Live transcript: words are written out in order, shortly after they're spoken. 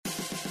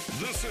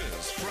This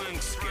is Frank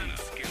Skinner.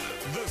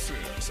 This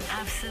is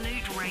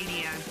Absolute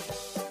Radio.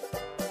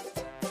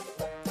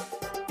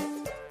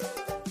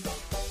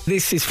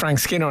 This is Frank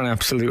Skinner on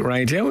Absolute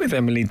Radio with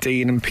Emily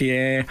Dean and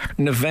Pierre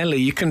Novellie.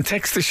 You can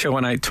text the show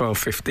on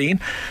 81215.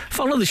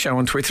 Follow the show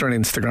on Twitter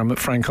and Instagram at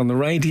Frank on the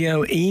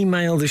Radio.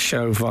 Email the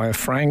show via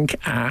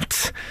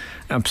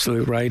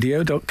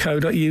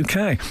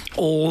frank@absoluteradio.co.uk.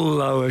 All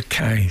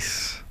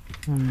lowercase.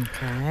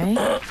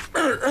 Okay.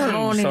 Good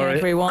morning, Sorry.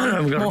 everyone.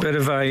 I've got a bit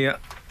of a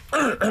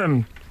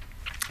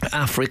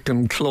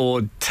African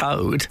clawed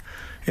toad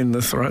in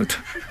the throat.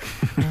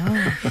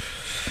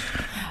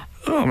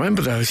 Oh, I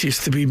remember those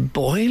used to be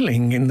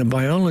boiling in the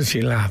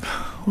biology lab.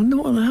 I wonder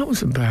what that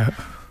was about.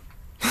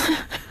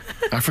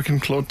 African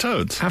clawed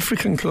toads?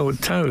 African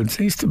clawed toads.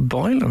 They used to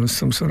boil them as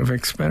some sort of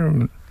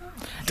experiment.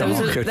 There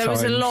was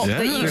a lot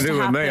that used to to do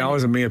with happen me. I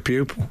was a mere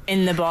pupil.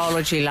 in the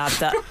biology lab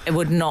that it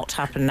would not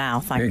happen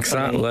now, thankfully.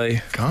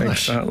 Exactly.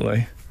 Gosh.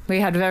 Exactly. We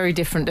had very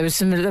different... There was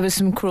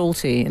some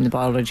cruelty in the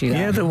biology lab.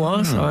 Yeah, there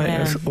was.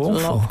 Yeah, It's a lot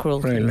of awful,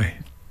 cruelty. really.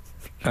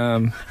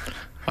 I'm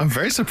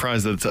very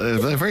surprised that it's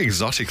a very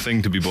exotic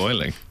thing to be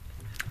boiling.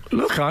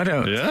 Look, I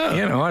don't... Yeah.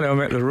 You know, I don't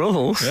make the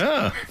rules.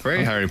 Yeah,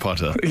 very Harry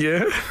Potter.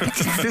 Yeah,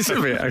 it is a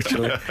bit,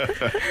 actually.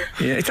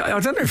 Yeah, I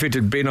don't know if it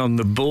had been on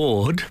the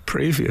board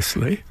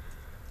previously.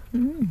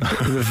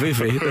 The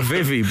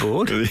Vivi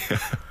board.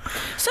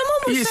 Someone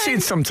was You see saying...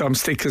 sometimes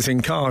stickers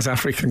in cars,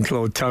 African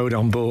clawed toad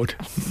on board.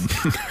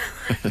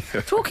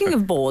 Talking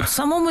of boards,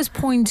 someone was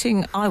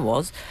pointing... I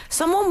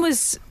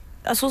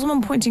saw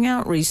someone pointing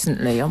out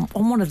recently on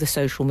one of the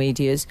social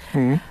medias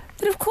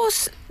that, of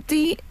course,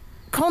 the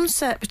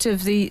concept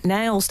of the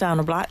nails down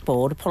a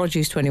blackboard,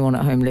 apologies to anyone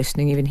at home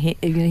listening, even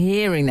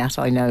hearing that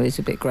I know is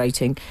a bit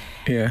grating,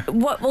 Yeah.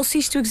 what will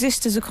cease to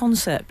exist as a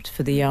concept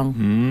for the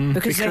young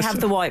because they have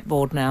the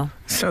whiteboard now.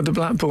 So the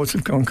blackboards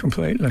have gone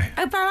completely.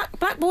 Oh,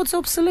 blackboard's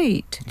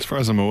obsolete. As far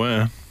as I'm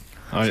aware.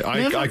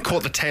 I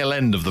caught the tail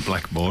end of the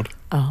blackboard.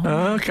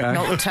 Oh, okay.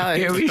 Not the toad.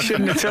 Yeah, we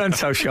shouldn't have turned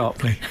so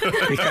sharply.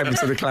 He came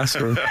into the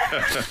classroom.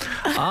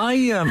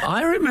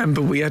 I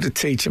remember we had a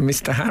teacher,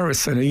 Mr.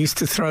 Harrison, who used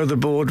to throw the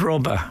board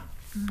rubber.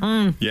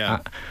 Yeah.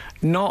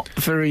 Not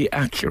very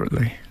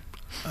accurately.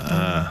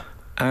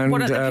 And,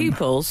 What, at the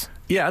pupils?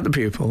 Yeah, at the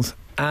pupils.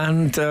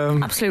 And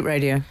Absolute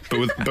Radio.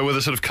 but with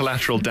a sort of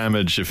collateral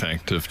damage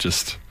effect of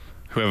just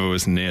whoever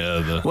was near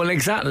the... well,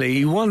 exactly.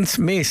 He once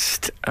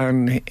missed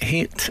and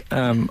hit,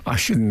 I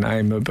shouldn't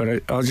name her,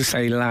 but I'll just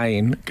say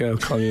Lane, a girl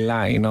called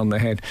Lane, on the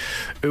head.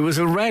 It was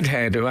a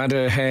redhead who had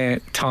her hair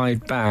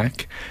tied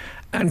back,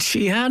 and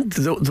she had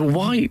the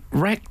white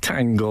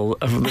rectangle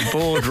of the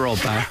board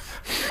rubber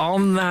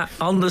on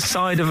the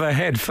side of her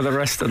head for the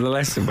rest of the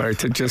lesson, where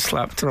it had just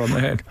slapped her on the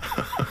head.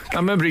 I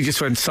remember he just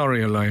went,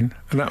 "Sorry, Elaine,"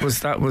 and that was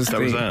that.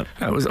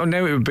 Oh,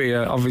 now it would be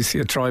obviously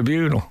a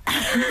tribunal.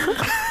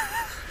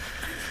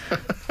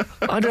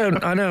 I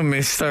don't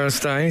miss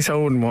Thursdays. I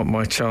wouldn't want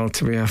my child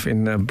to be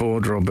having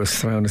board rubbers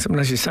thrown at them.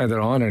 As you say, there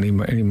aren't any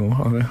anymore,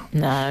 are there?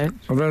 No.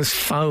 Well, those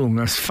foam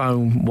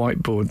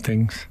whiteboard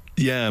things.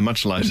 Yeah,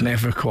 much lighter.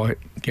 Never quite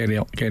get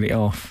it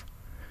off.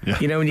 Yeah.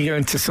 You know, when you go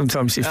into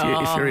sometimes if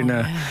you're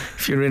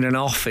in an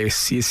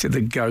office, you see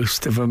the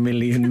ghost of a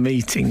million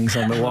meetings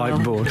on the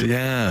whiteboard.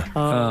 Yeah.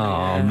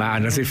 Oh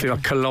man, as if you're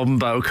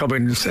Columbo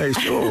coming and says,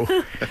 "Oh,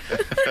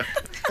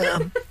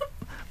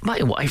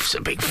 my wife's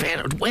a big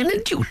fan of. When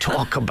did you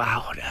talk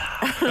about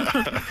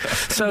her?"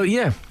 So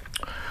yeah,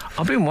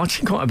 I've been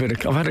watching quite a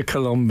bit. I've had a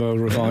Columbo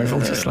revival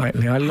just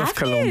lately. I love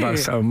Columbo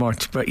so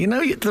much, but you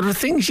know, there are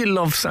things you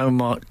love so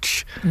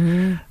much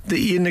that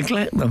you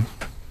neglect them.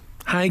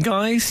 Hey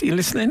guys, you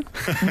listening?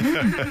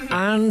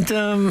 And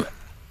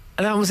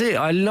that was it.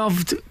 I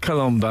loved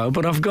Columbo,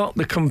 but I've got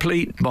the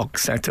complete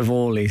box set of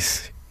all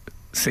his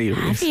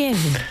series. Have you?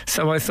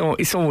 So I thought,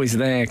 it's always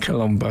there,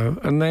 Columbo.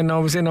 And then I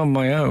was in on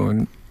my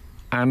own,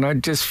 and I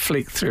just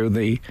flicked through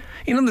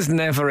there's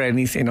never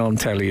anything on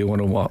telly you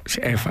want to watch,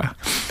 ever.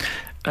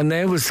 And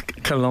there was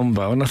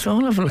Columbo, and I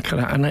thought, I'll have a look at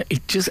that. And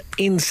it just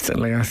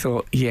instantly, I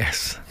thought,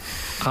 yes.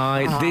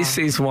 This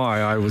is why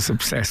I was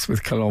obsessed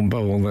with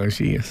Columbo all those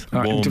years.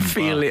 I could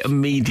feel it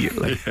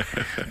immediately.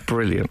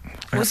 Brilliant.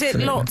 Was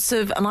Absolutely. it lots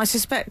of, and I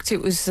suspect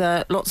it was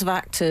lots of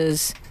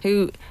actors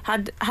who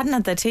hadn't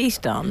had their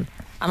teeth done,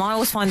 and I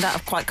always find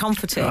that quite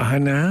comforting. I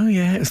know,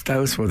 yes,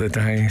 those were the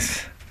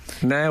days.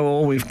 Now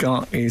all we've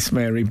got is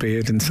Mary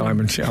Beard and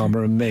Simon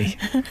Sharma and me.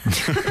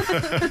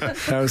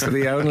 Those are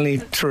the only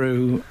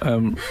true,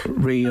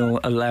 real,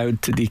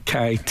 allowed to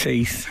decay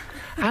teeth.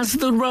 As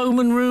the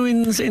Roman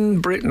ruins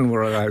in Britain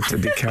were allowed to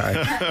decay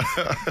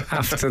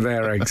after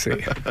their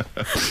exit.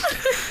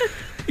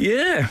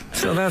 Yeah,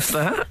 so that's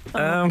that.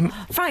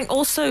 Frank,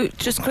 also,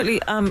 just quickly,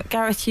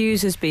 Gareth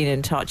Hughes has been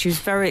in touch. He was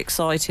very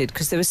excited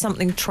because there was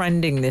something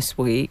trending this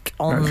week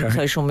on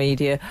social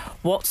media.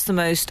 What's the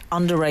most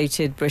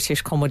underrated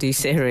British comedy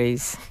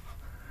series?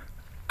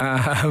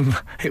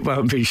 It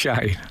won't be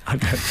Shane.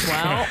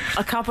 Well,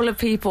 a couple of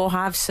people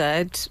have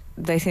said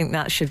they think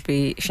that should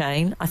be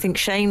Shane. I think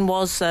Shane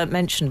was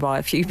mentioned by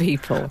a few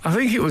people. I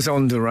think it was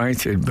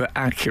underrated, but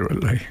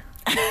accurately.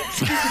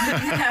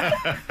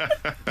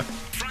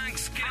 Frank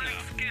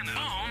Skinner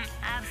on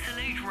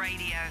Absolute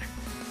Radio.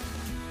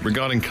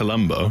 Regarding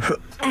Columbo,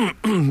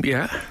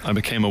 Yeah. I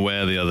became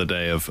aware the other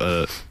day of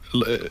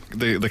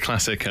the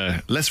classic,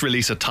 let's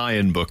release a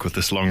tie-in book with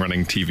this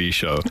long-running TV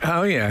show.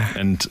 Oh, yeah.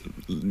 And,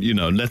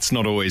 let's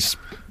not always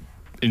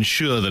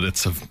ensure that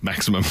it's of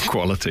maximum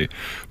quality.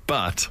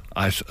 But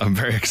I'm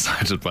very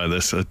excited by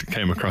this. I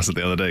came across it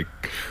the other day.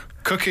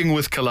 Cooking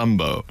with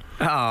Columbo.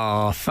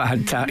 Oh,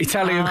 fantastic.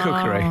 Italian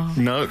cookery.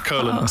 No,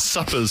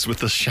 suppers with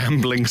the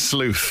shambling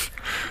sleuth.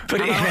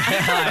 But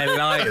I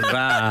like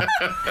that.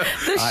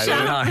 I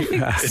like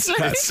that.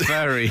 That's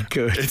very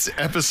good. It's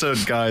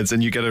episode guides,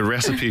 and you get a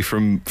recipe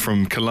from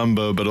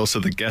Columbo, but also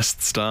the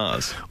guest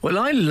stars. Well,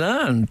 I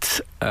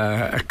learnt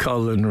a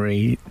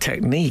culinary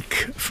technique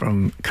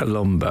from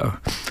Columbo.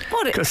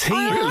 What? Because he...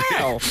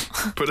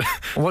 But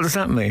What does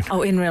that mean?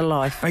 Oh, in real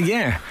life.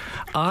 Yeah.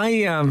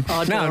 No,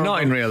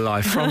 not in real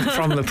life,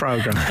 from the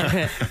programme.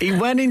 He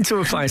went into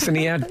a place and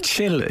he had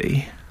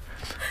chilli.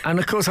 And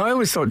of course, I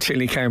always thought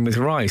chilli came with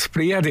rice,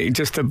 but he had it in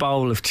just a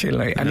bowl of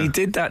chilli. And he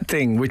did that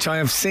thing, which I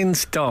have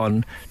since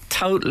done,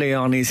 totally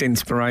on his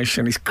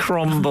inspiration. He's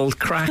crumbled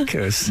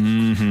crackers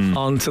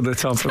onto the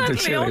top of the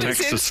Totally on chilli. his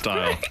Texas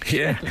style.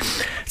 Yeah.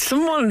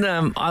 Someone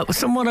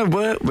I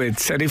worked with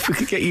said, if we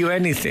could get you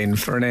anything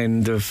for an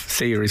end of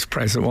series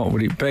present, what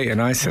would it be?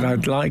 And I said,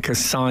 I'd like a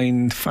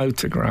signed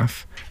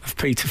photograph of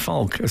Peter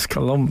Falk as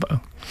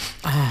Columbo.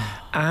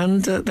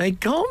 And they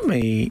got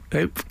me.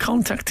 They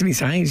contacted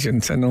his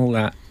agent and all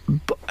that.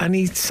 And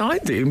he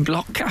signed it in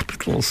block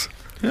capitals.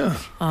 Yeah.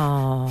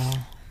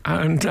 Oh.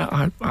 And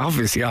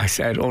obviously I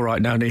said, all right,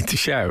 no need to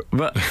shout.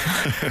 But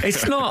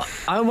it's not,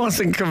 I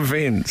wasn't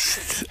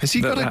convinced. Has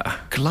he got a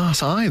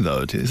glass eye,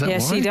 though? Is that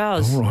Yes, why? he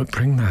does. All right,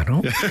 bring that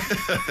up.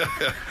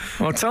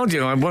 Well, I told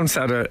you, I once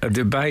had a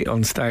debate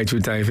on stage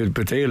with David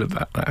Baddiel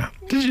about that.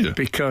 Did you?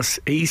 Because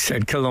he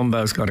said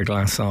Columbo's got a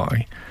glass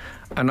eye.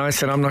 And I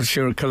said, I'm not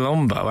sure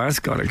Columbo has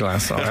got a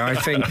glass eye. I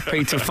think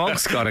Peter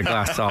Falk's got a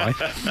glass eye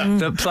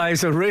that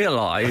plays a real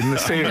eye in the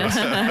series.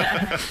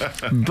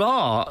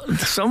 But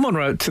someone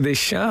wrote to this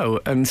show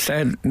and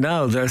said,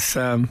 no, there's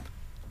a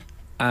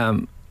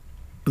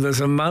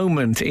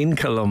moment in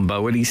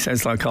Columbo when he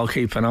says, like, I'll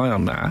keep an eye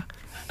on that.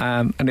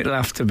 And it'll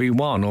have to be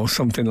one or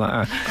something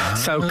like that.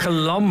 So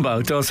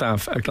Columbo does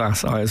have a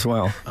glass eye as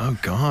well. Oh,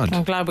 God.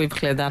 I'm glad we've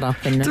cleared that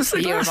up in Does the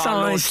the year of glass our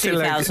eye Lord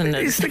still 2000.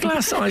 Is the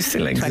glass eye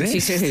still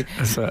exist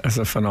 22. as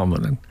a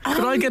phenomenon?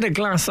 Could I get a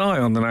glass eye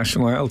on the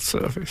National Health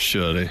Service?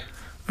 Surely.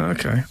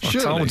 Okay, I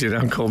Surely. told you,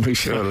 don't call me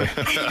Shirley.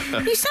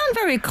 You sound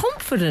very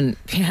confident,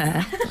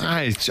 Pierre.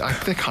 I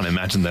can't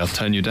imagine they'll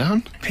turn you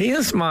down.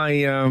 Here's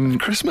my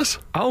Christmas?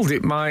 hold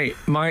it. My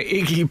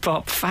Iggy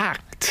Pop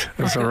fact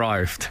has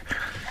arrived.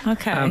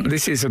 Okay.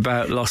 This is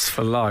about Lost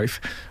for Life.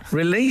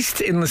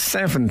 Released in the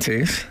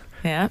 70s,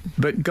 yeah.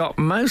 but got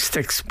most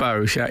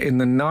exposure in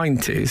the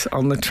 90s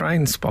on the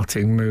Train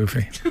Spotting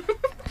movie.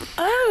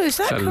 Oh, is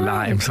that So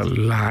correct?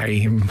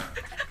 lame.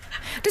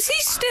 Does he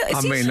still?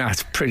 I mean,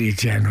 that's pretty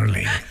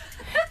generally.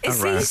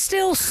 is he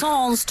still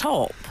sans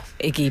top,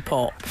 Iggy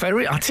Pop?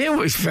 I tell you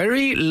what, he's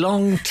very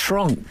long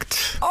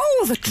trunked.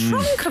 Oh, the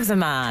trunk of the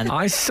man.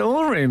 I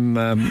saw him,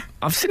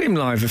 I've seen him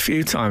live a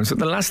few times, but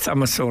the last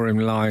time I saw him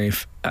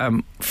live,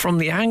 from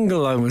the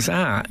angle I was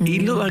at, he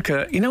looked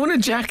like when a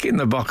Jack in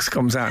the Box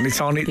comes out and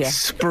it's on its Yeah.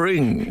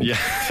 spring. Yeah.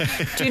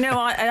 Do you know,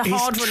 I He's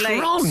hard relate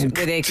trunk. with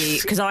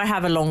Iggy because I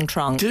have a long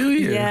trunk. Do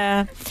you?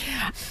 Yeah.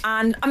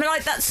 And I mean,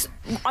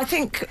 I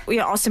think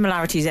our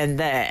similarities end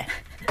there,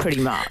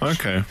 pretty much.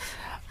 Okay.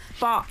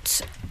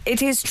 But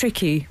it is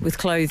tricky with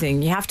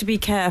clothing. You have to be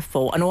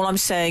careful. And all I'm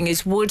saying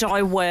is, would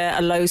I wear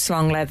a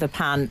low-slung leather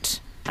pant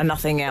and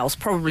nothing else?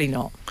 Probably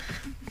not.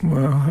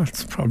 Well,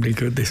 that's probably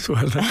good this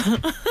weather.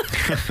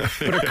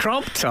 But a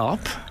crop top.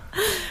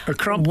 A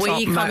crop top.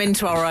 We come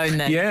into our own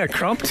then. Yeah, a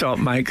crop top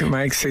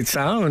makes its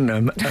own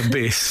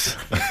abyss.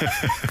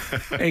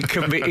 It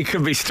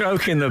can be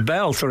stroking the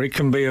belt, or it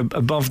can be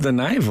above the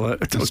navel. A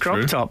crop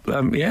true. top,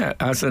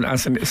 has a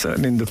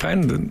certain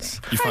independence.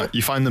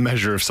 You find the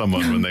measure of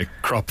someone when they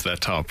crop their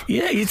top.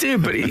 Yeah, you do,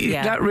 but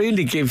Yeah. that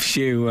really gives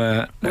you.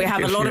 We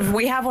have a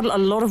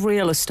lot of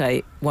real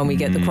estate when we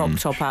get the crop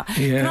top out.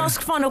 Yeah. Can I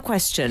ask a final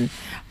question?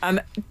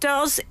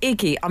 Does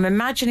Iggy? I'm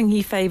imagining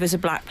he favours a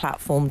black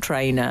platform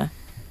trainer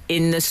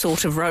in the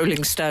sort of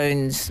Rolling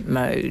Stones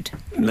mode.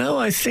 No,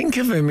 I think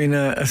of him in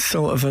a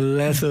sort of a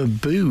leather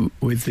boot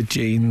with the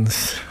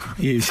jeans,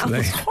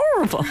 usually. That's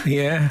horrible.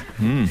 Yeah,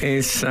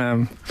 it's.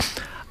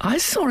 I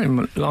saw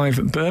him live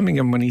at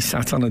Birmingham when he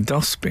sat on a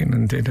dustbin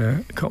and did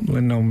a couple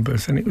of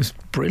numbers, and it was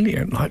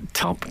brilliant. Like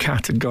Top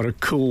Cat had got a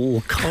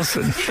cool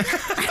cousin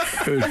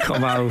who'd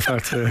come over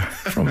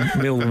from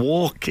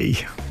Milwaukee.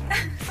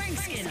 Frank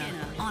Skinner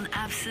on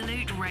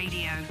Absolute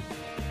Radio.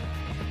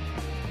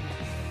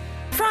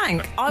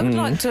 Frank, I would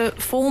like to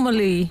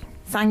formally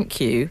thank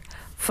you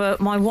for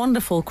my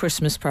wonderful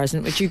Christmas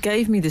present, which you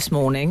gave me this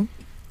morning.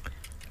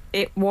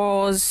 It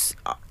was,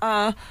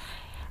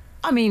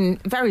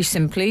 very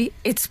simply,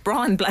 it's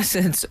Brian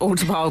Blessed's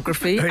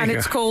autobiography, There you and go.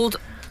 it's called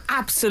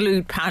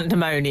absolute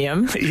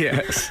pandemonium,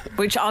 Yes.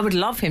 which I would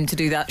love him to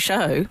do that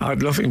show.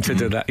 I'd love him to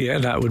do that. Yeah,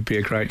 that would be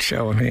a great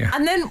show on here.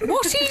 And then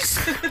what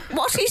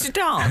he's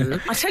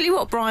done, I tell you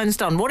what Brian's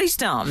done. What he's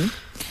done,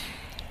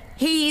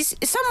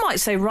 some might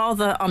say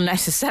rather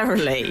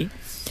unnecessarily,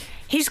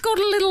 he's got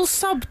a little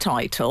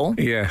subtitle.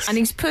 Yes. And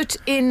he's put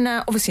in,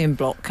 obviously in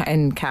block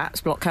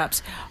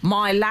caps,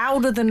 my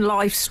louder than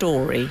life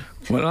story.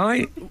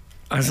 Well,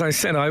 as I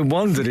said, I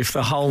wondered if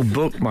the whole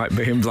book might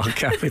be in block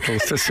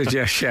capitals to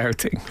suggest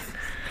shouting.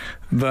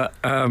 But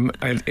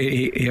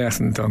he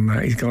hasn't done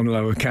that. He's gone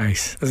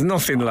lowercase. There's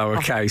nothing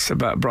lowercase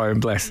about Brian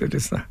Blessed,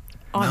 is there?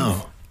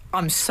 No.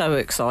 I'm so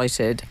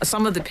excited.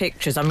 Some of the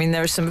pictures, I mean,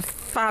 there are some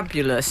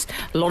fabulous,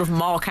 a lot of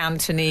Mark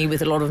Antony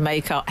with a lot of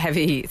makeup,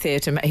 heavy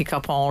theatre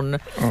makeup on.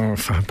 Oh,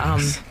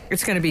 fabulous.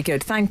 It's going to be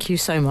good. Thank you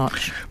so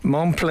much.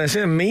 Mon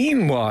plaisir.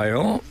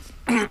 Meanwhile,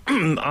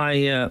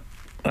 I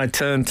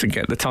turned to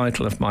get the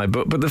title of my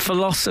book, but the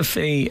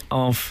philosophy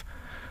of...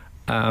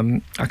 I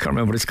can't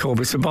remember what it's called,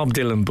 but it's a Bob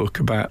Dylan book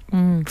about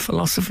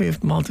philosophy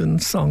of modern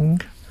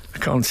song. I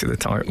can't see the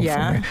title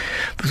for me.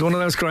 It was one of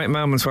those great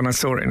moments when I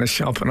saw it in a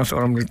shop and I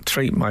thought I'm going to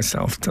treat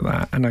myself to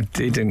that, and I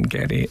didn't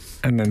get it,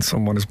 and then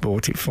someone has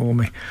bought it for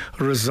me.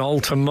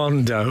 Risolta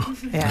Mondo.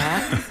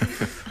 Yeah.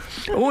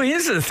 Oh,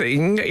 here's the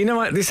thing. You know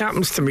what? This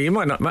happens to me. You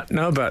might not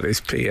know about this,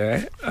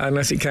 Pierre,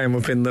 unless it came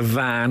up in the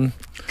van.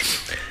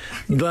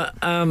 But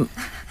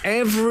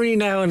every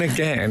now and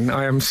again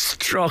I am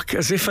struck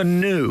as if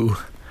anew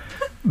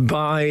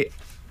by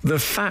the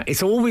fact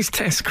it's always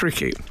Test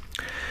cricket.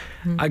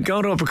 I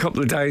got up a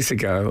couple of days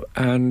ago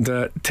and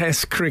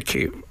Test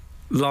cricket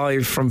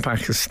live from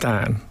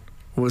Pakistan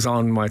was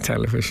on my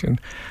television,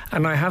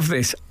 and I have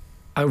this,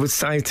 I would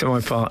say to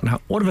my partner,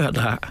 what about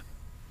that?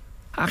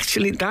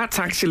 Actually, that's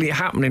actually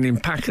happening in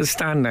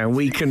Pakistan now.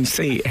 We can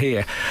see it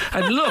here.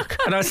 And look,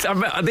 and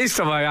this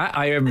time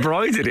I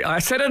embroidered it. I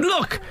said, and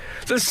look,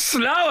 there's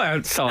snow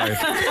outside.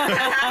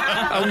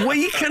 And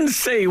we can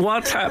see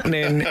what's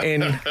happening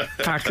in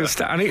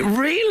Pakistan. And it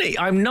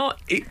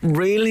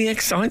really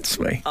excites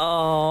me.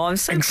 Oh, I'm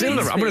so pleased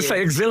I'm going to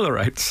say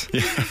exhilarates.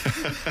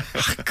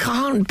 I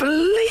can't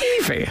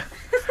believe it.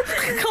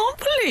 I can't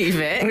believe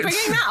it.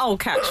 Bringing that old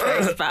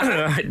catchphrase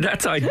back.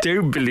 That I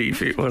do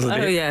believe it, wasn't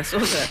it? Oh, yes,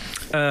 was it?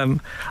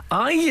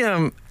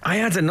 I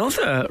had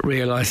another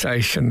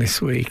realisation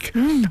this week.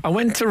 I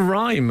went to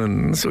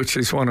Ryman's, which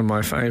is one of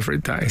my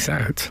favourite days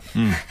out.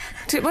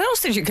 Where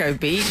else did you go,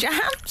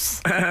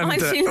 Jams?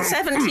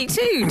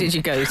 1972 did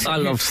you go to? I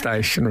love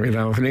stationery,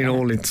 though, in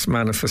all its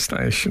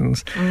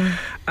manifestations.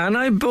 And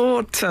I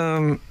bought...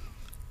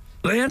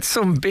 they had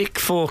some Bic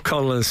 4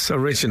 Colours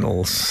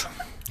originals.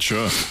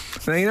 Sure.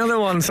 Now, you know the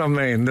ones I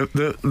mean, the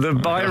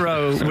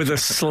biro with a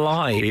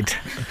slide,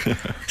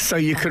 so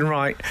you can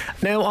write.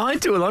 Now, I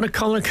do a lot of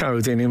colour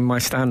coding in my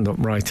stand-up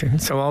writing,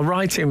 so I'll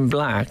write in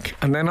black,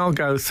 and then I'll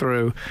go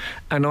through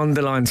and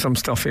underline some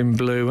stuff in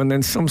blue, and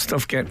then some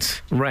stuff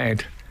gets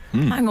red.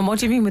 Hang on, what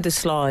do you mean with the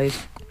slide?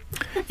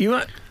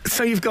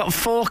 So you've got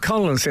 4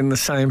 colours in the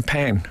same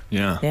pen.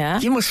 Yeah.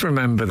 Yeah. You must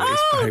remember this,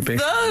 baby.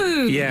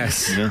 Those!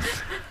 Yes. Yeah.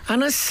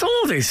 And I saw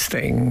this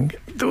thing.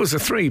 There was a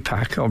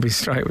 3-pack, I'll be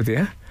straight with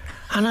you.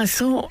 And I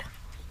thought,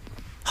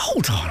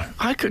 hold on,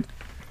 I could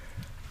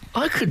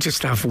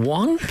just have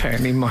one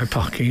pen in my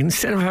pocket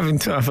instead of having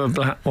to have a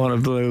black one, a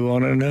blue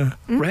one, and a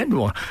red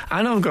one.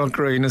 And I've got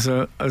green as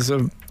a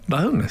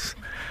bonus.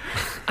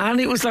 And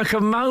it was like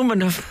a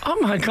moment of, oh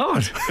my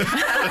God.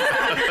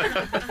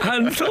 I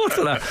hadn't thought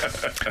of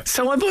that.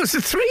 So I bought a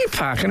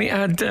 3-pack, and it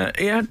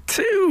had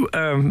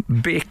 2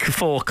 Bic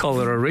 4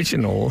 Colour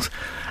originals.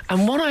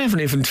 And one I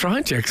haven't even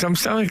tried yet because I'm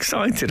so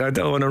excited, I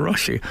don't want to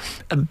rush you.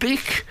 A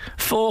Bic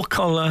 4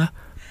 Colour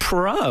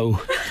Pro.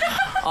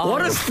 What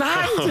does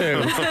that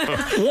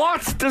do?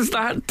 What does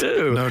that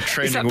do? No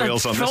training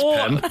wheels on this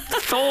pen.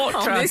 Thought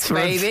On this transfer.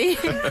 baby.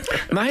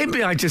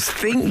 Maybe I just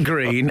think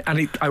green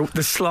and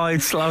the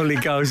slide slowly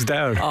goes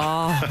down.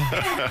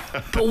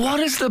 But what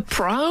does the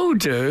Pro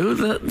do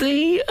that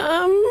the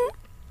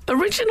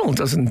original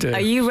doesn't do?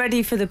 Are you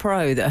ready for the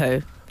Pro,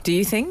 though? Do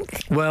you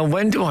think? Well,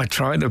 when do I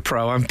try the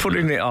Pro? I'm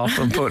putting it off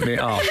and putting it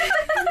off.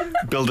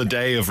 Build a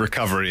day of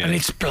recovery. And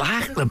it's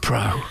black, the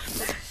Pro.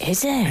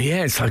 Is it?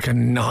 Yeah, it's like a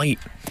night.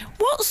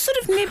 What sort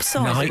of nib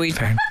size Night are we?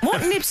 pen.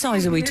 What nib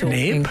size are we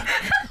talking? Nib?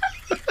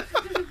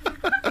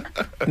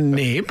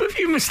 Nib? Have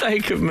you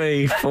mistaken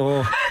me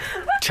for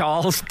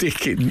Charles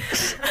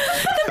Dickens?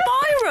 The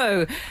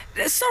biro.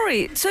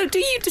 Sorry. So, do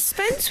you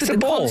dispense with It's a the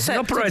ball. concept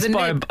of Operated the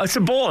by nib? it's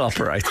a ball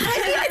operated.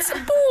 It's a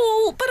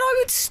ball, but I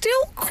would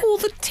still call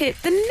the tip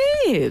the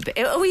nib.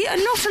 Are we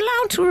not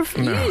allowed to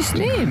use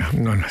nib?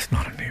 No, it's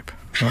not a nib.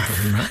 Not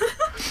having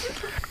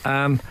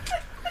that.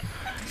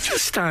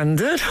 Just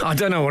standard. I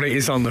don't know what it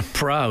is on the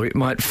Pro. It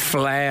might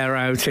flare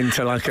out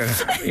into like a,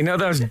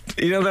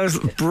 those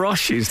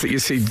brushes that you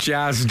see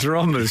jazz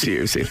drummers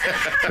using.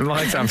 It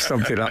might have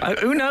something like that.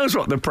 Who knows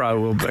what the Pro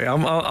will be?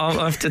 I'll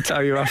have to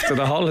tell you after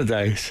the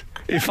holidays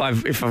if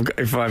I've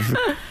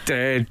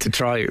dared to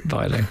try it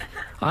by then.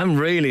 I'm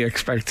really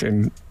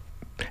expecting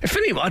If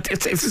anyone,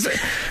 if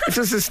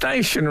there's a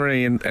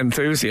stationery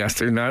enthusiast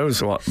who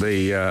knows what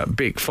the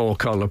Big 4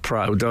 Colour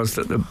Pro does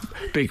that the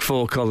Big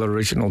 4 Colour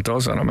Original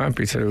doesn't, I'm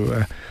happy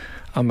to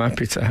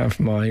have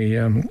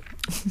my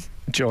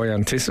joy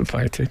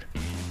anticipated.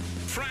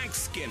 Frank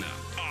Skinner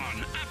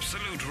on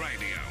Absolute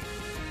Radio.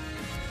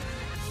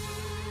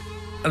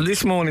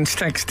 This morning's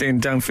text in,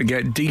 don't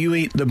forget, do you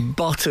eat the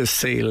butter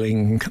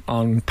sealing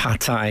on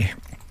pate?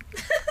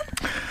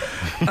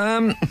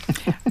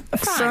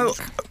 So,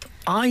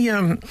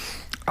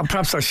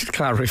 perhaps I should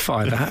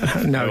clarify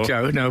that. No,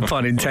 Joe, no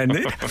pun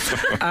intended.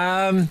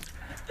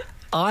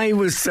 I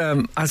was,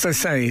 as I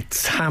say,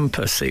 it's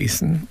hamper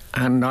season,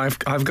 and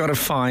I've got a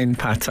fine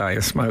pate,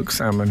 a smoked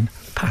salmon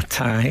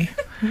pate,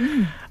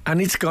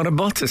 and it's got a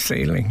butter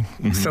sealing.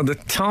 So the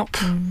top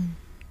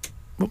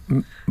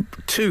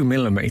 2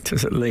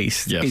 millimetres at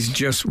least is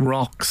just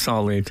rock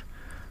solid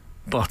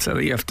butter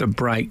that you have to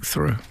break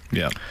through.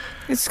 Yeah.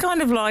 It's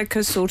kind of like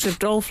a sort of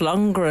Dolph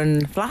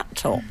Lundgren flat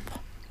top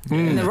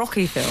in the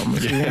Rocky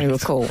films, you may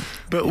recall.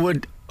 But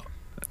would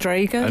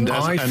Drago? And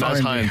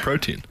as high in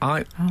protein.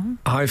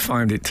 I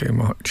find it too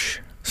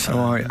much, so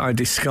I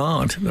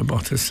discard the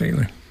butter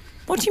sealing.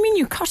 What do you mean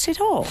you cut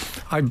it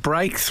off? I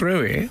break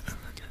through it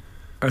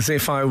as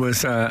if I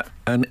was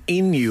an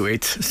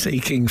Inuit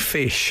seeking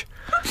fish.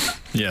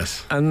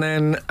 Yes. And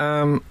then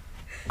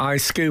I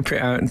scoop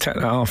it out and take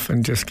that off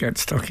and just get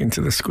stuck into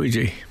the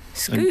squidgy.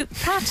 Scoop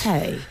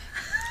pate?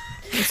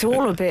 It's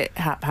all a bit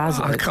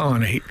haphazard. I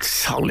can't eat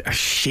a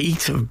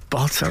sheet of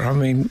butter. I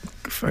mean,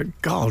 for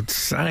God's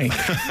sake.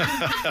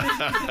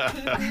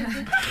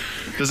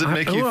 Does it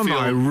make Who you am feel...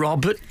 I,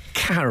 Robert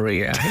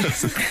Carrier?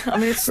 I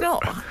mean, it's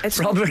not...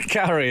 Robert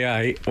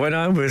Carrier, when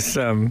I was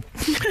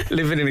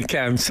living in a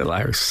council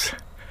house,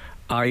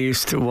 I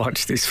used to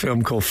watch this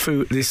programme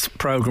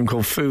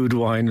called Food,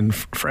 Wine and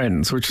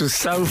Friends, which was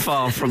so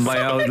far from my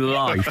own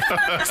life.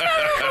 That's a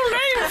terrible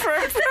name for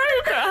a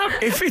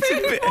programme.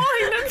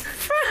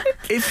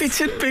 If it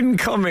had been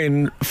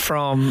coming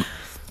from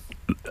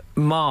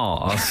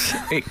Mars,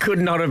 it could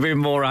not have been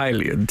more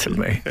alien to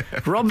me.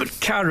 Robert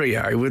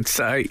Carrier would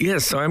say,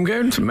 yes, I'm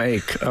going to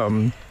make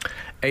a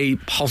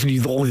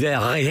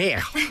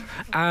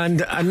and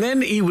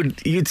then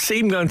you'd see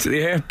him going to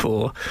the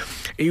airport.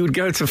 He would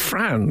go to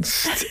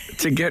France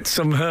to get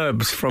some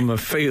herbs from a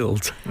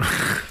field,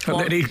 and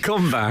then he'd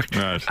come back,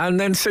 right. And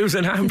then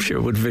Susan Hampshire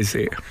would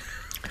visit.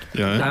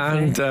 Yeah.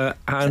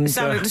 And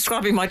sounded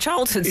describing my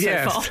childhood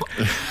so far.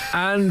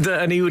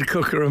 and he would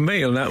cook her a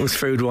meal, and that was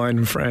Food, Wine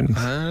and Friends.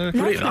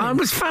 I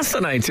was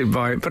fascinated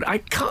by it, but I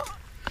can't.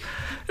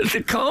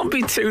 There can't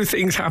be two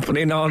things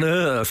happening on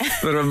Earth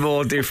that are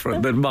more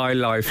different than my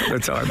life at the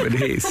time and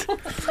his.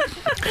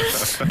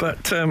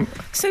 But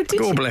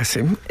God bless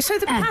him. So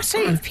the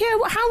pate,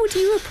 Pierre, how would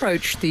you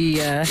approach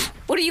the?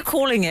 What are you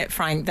calling it,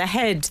 Frank? The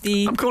head,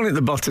 I'm calling it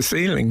the butter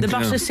sealing. The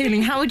butter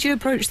sealing. How would you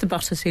approach the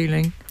butter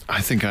sealing? I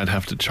think I'd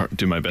have to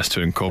do my best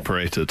to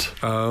incorporate it.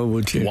 Oh,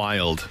 would you?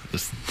 Wild.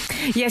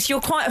 Yes,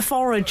 you're quite a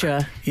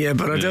forager. Yeah,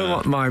 but I don't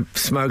want my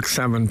smoked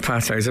salmon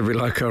pates to be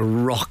like a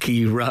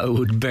Rocky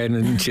Road Ben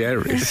and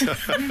Jerry's.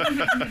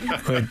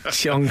 With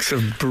chunks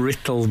of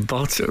brittle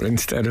butter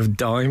instead of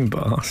dime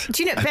bars.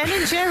 Do you know, Ben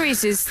and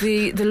Jerry's is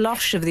the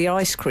lush of the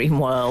ice cream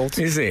world.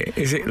 Is it?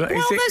 Is it? Well,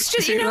 that's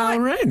just, is it low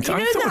rent?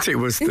 I thought it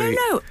was the...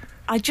 No.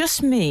 I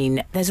just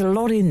mean there's a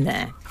lot in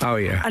there. Oh,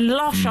 yeah. And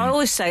lush, I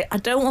always say, I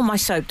don't want my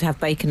soap to have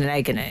bacon and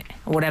egg in it,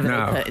 or whatever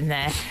they put in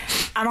there.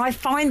 And I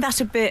find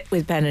that a bit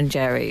with Ben and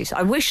Jerry's.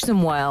 I wish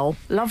them well,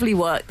 lovely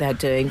work they're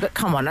doing, but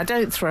come on, I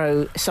don't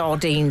throw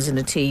sardines and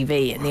a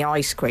TV in the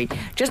ice cream.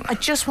 I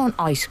just want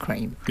ice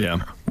cream.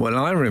 Yeah. Well,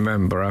 I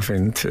remember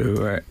having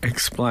to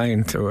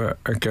explain to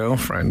a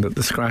girlfriend that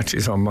the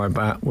scratches on my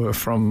back were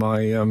from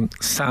my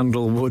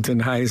sandalwood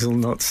and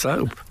hazelnut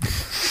soap.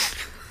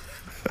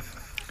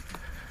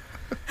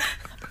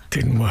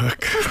 Didn't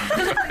work.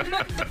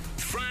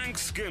 Frank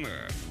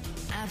Skinner.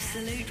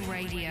 Absolute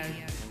Radio.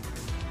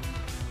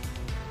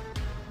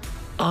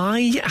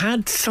 I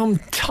had some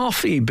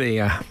toffee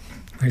beer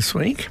this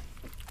week.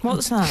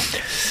 What's that?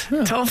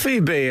 Toffee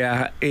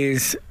beer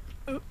is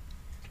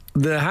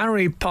the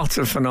Harry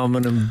Potter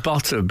phenomenon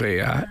butter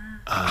beer,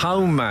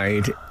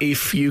 homemade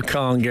if you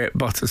can't get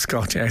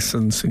butterscotch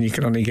essence and you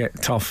can only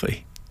get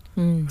toffee.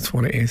 That's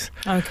what it is.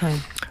 Okay.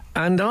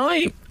 And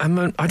I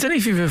don't know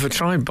if you've ever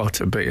tried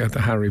butter beer,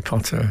 the Harry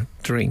Potter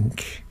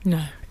drink.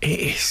 No. It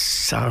is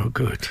so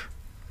good.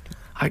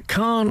 I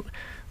can't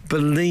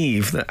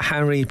believe that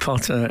Harry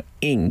Potter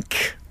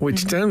Inc.,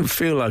 which don't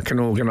feel like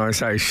an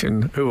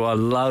organisation who are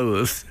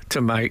loath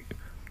to make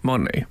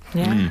money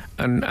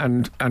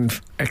and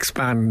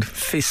expand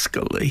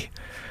fiscally,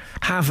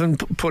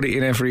 haven't put it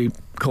in every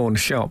corner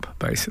shop,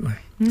 basically.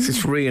 So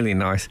it's really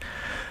nice.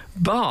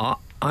 But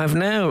I've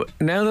now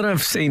that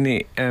I've seen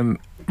it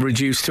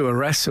reduced to a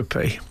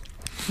recipe,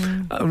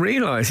 I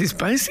realise it's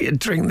basically a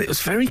drink that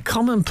was very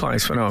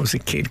commonplace when I was a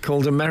kid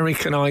called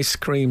American ice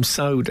cream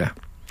soda.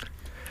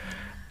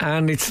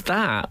 And it's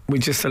that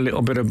with just a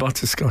little bit of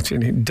butterscotch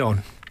in it,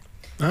 done.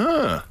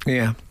 Ah.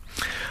 Yeah.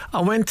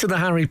 I went to the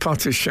Harry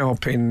Potter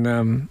shop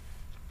in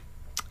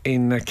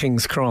in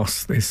King's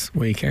Cross this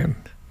weekend.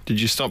 Did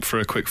you stop for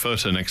a quick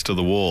photo next to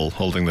the wall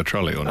holding the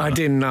trolley or not? I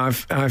didn't. No,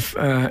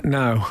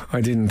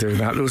 I didn't do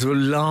that. There was a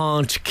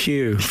large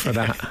queue for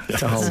that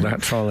to hold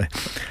that trolley.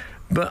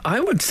 But I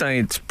would say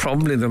it's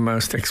probably the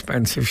most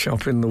expensive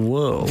shop in the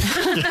world.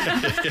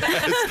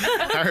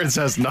 Yes. Harrods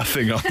has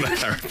nothing on the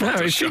Harry Potter No,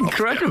 it's shop.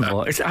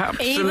 incredible. It's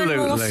absolutely... Even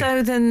more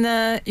so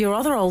than your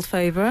other old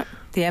favourite,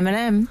 the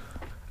M&M.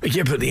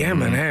 Yeah, but the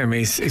M&M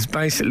is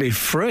basically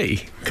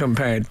free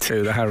compared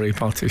to the Harry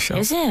Potter shop.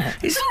 Is it?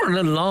 Is there an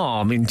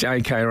alarm in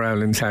J.K.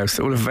 Rowling's house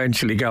that will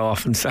eventually go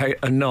off and say,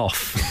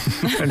 enough?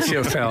 And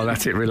she'll say, oh,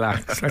 that's it,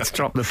 relax. Let's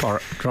drop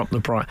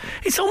the price.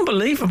 It's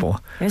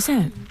unbelievable. Is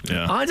it?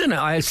 Yeah. I don't know.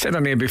 I said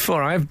on here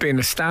before, I've been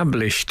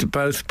established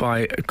both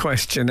by a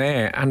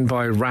questionnaire and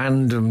by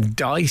random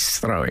dice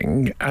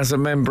throwing as a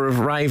member of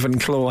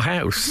Ravenclaw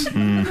House.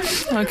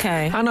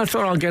 Okay. And I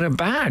thought I'll get a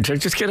badge. I'll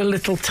just get a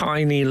little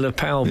tiny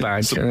lapel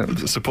badge.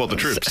 Support the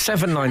troops.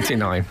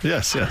 $7.99.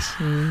 Yes.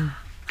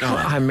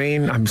 I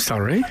mean, I'm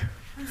sorry.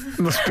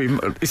 Must be.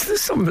 Is there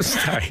some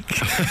mistake?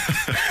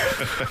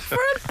 For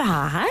a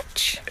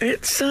badge?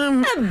 It's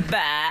A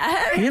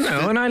badge?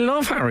 and I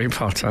love Harry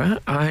Potter.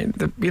 I've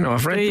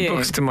read the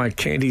books to my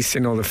kid. He's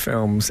seen all the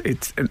films.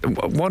 It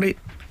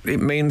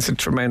means a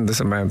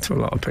tremendous amount to a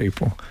lot of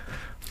people.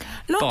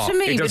 Not But to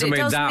me, it doesn't but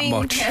it mean does that mean...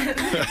 much.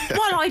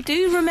 Well, I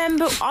do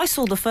remember. I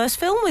saw the first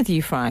film with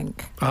you,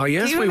 Frank. Oh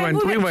yes, Do you we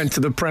remember went to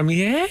the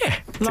premiere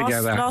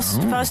together.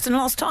 First and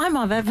last time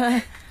I've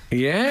ever.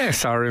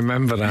 Yes, I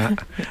remember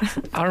that.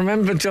 I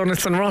remember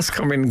Jonathan Ross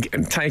coming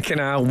and taking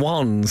our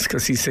wands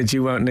because he said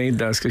you won't need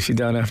those because you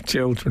don't have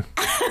children.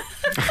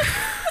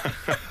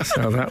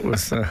 So that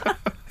was,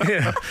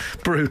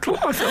 brutal,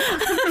 I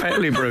thought.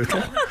 Fairly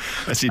brutal.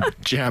 As he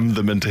jammed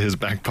them into his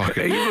back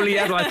pocket. He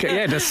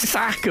had a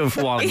sack of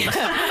wands.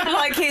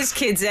 Like his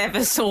kids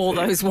ever saw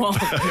those ones.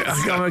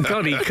 Oh my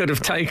God, he could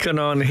have taken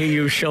on He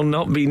Who Shall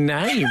Not Be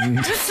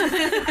Named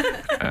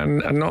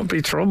and not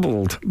be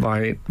troubled by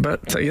it.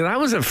 But that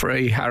was a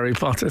free Harry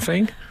Potter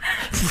thing.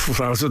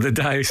 Those were the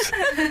days.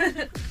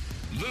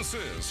 This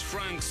is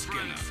Frank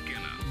Skinner.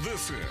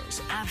 This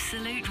is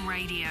Absolute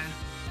Radio.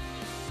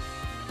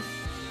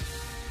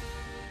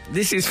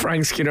 This is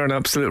Frank Skinner on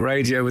Absolute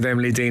Radio with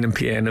Emily Dean and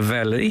Pierre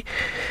Novellie.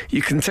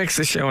 You can text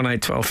the show on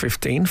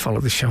 81215, follow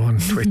the show on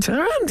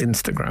Twitter and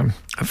Instagram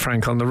at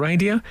Frank on the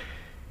Radio.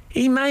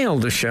 Email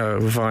the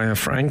show via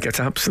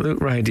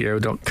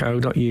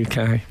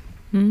frank@absoluteradio.co.uk.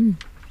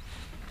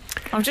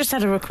 I've just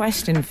had a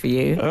request in for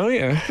you. Oh,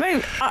 yeah.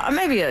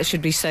 Maybe it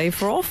should be saved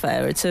for off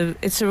air. It's a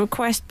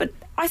request, but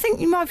I think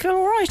you might feel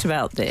all right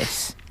about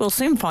this. We'll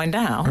soon find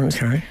out.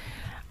 Okay.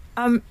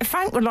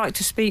 Frank would like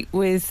to speak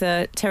with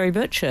Terry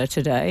Butcher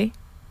today.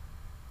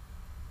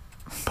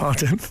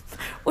 Pardon?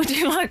 Would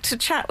you like to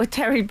chat with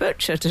Terry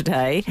Butcher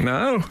today?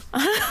 No.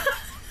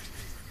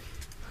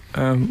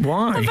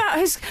 Why?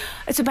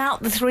 It's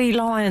about the Three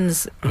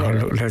Lions. Oh,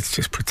 look, let's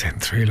just pretend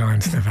Three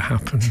Lions never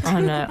happened.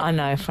 I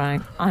know,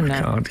 Frank. I know.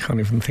 I can't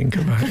even think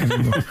about it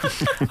anymore.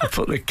 I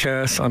put the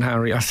curse on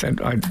Harry. I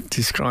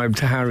described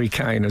Harry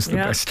Kane as the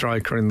best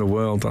striker in the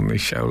world on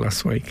this show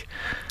last week.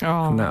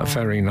 Oh. And that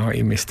very night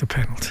he missed a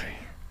penalty.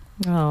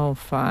 Oh,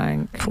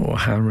 Frank. Poor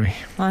Harry.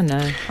 I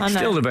know.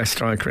 Still the best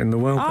striker in the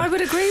world. I would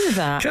agree with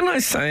that. Can I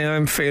say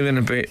I'm feeling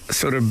a bit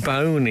sort of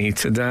bony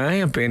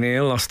today? I've been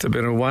ill, lost a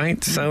bit of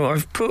weight. So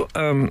I've put,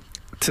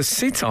 to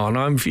sit on,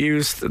 I've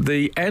used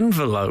the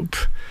envelope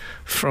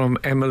from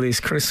Emily's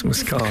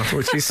Christmas card,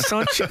 which is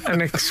such an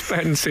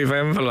expensive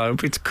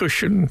envelope. It's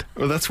cushioned.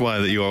 Well, that's why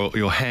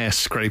your hair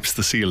scrapes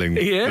the ceiling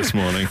this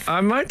morning. I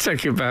might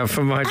take it back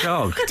for my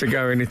dog to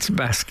go in its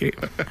basket.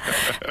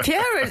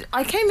 Pierre,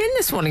 I came in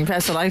this morning,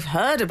 Pestle. I've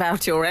heard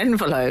about your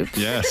envelope.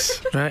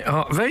 Yes.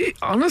 They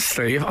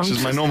honestly... This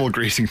is my normal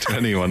greeting to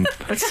anyone.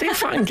 Let's see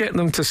if I can get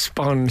them to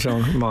sponge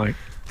on Mike.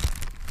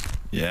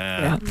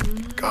 Yeah.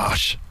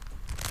 Gosh.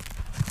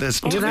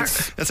 That's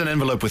an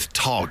envelope with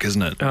TOG,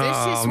 isn't it?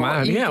 Oh,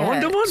 man. Yeah, I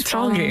wonder what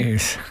TOG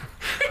is.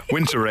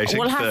 Winter rating,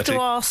 We'll have 30.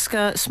 to ask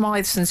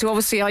Smithsons, who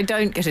obviously I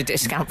don't get a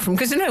discount from,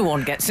 because no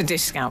one gets a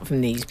discount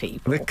from these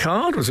people. The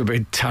card was a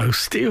bit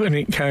toasty when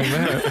it came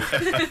out.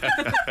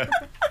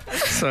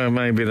 So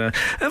maybe that.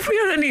 Have we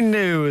had any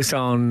news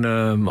on,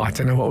 I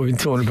don't know what we've been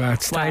talking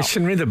about,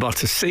 stationery, the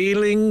butter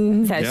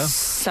ceiling? There's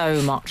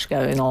so much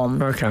going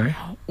on. Okay.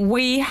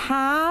 We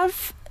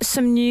have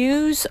some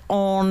news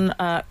on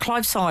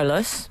Clive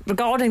Silas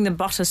regarding the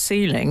butter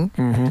ceiling.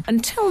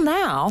 Until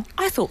now,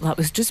 I thought that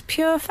was just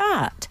pure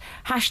fat.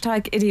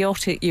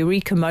 #idiotic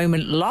eureka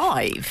moment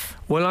live.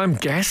 Well, I'm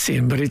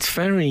guessing, but it's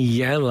very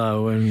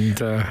yellow, and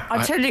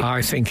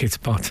I think it's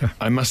butter.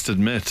 I must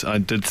admit, I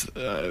did.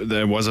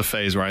 There was a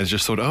phase where I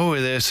just thought,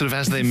 they're sort of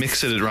as they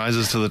mix it, it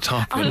rises to the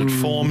top and it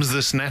forms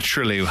this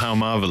naturally. How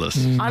marvellous!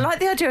 I like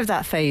the idea of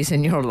that phase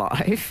in your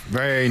life.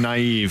 Very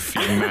naive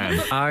young man.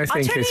 I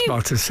think it's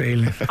butter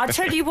ceiling. I'll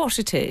tell you what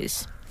it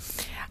is.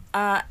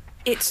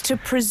 It's to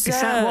preserve...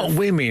 Is that what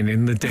women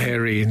in the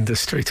dairy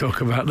industry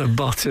talk about, the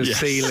butter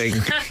ceiling?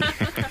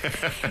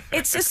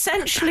 it's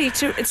essentially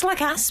it's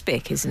like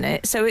aspic, isn't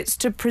it? So it's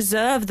to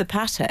preserve the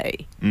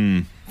pate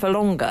for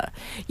longer.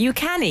 You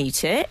can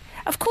eat it.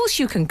 Of course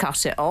you can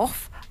cut it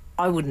off.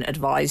 I wouldn't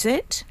advise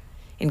it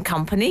in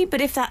company,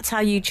 but if that's how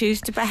you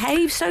choose to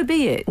behave, so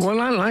be it.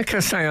 Well, like I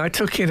say, I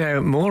took it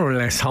out more or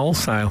less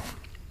wholesale.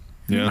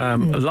 Yeah.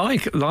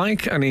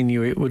 Like an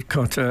Inuit would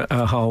cut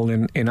a hole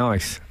in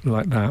ice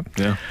like that.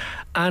 Yeah.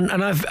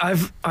 And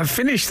I've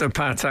finished the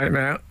pate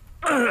now,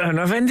 and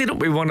I've ended up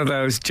with one of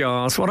those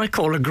jars, what I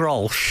call a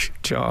grolsch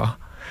jar.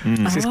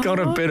 So it's got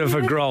a bit of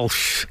a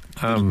grolsch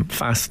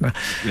fastener.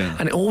 Yeah.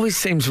 And it always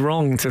seems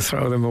wrong to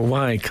throw them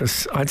away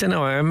because, I don't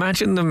know, I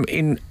imagine them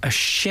in a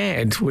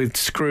shed with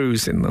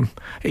screws in them,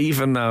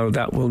 even though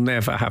that will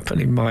never happen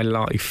in my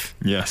life.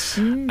 Yes.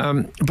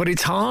 But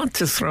it's hard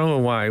to throw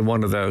away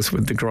one of those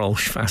with the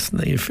grolsch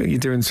fastener if you're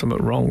doing something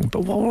wrong.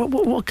 But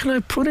what can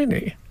I put in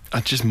it?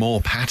 Just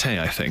more pate,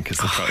 I think, is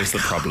the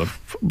problem.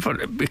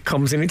 But it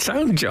comes in its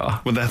own jar.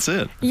 Well, that's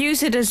it.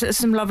 Use it as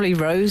some lovely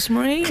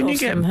rosemary. Can or you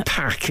get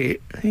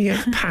packet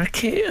pate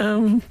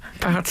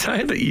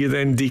that you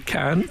then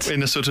decant?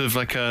 In a sort of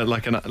like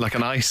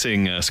an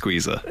icing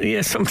squeezer.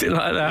 Yeah, something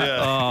like that.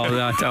 Yeah. Oh,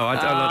 I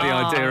don't like the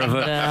idea of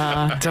it.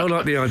 I don't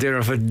like the idea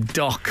of a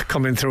dock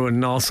coming through a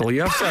nozzle.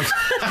 You have to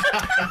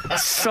have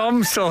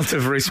some sort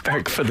of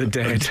respect for the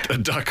dead. A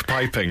duck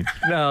piping.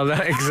 No,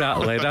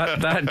 exactly.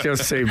 That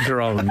just seems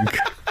wrong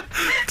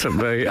to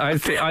me.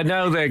 I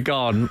know they're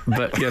gone,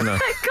 but you know.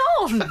 They're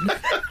gone.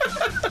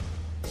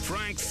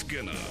 Frank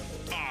Skinner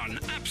on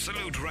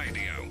Absolute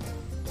Radio.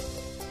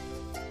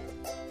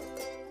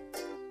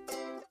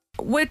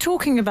 We're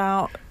talking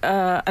about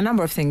a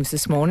number of things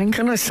this morning.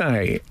 Can I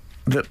say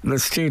that the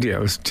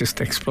studio's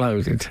just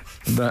exploded?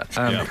 That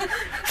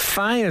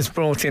Faye has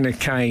brought in a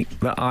cake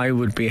that I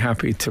would be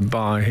happy to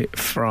buy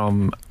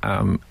from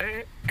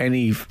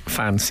any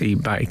fancy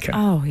baker.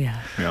 Oh,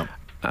 yeah. Yeah.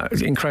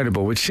 It's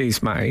incredible, which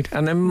she's made.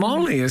 And then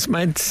Molly has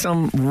made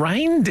some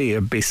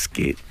reindeer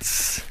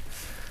biscuits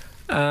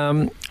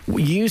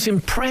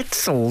using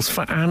pretzels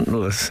for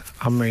antlers.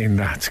 I mean,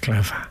 that's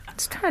clever.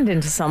 It's turned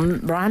into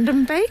some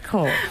random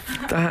bake-off.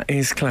 That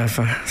is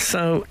clever.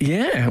 So,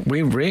 yeah,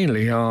 we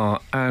really are.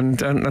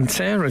 And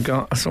Sarah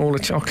got us all a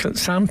chocolate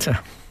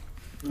Santa.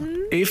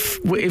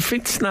 If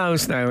it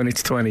snows now and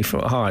it's 20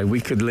 foot high,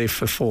 we could live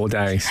for 4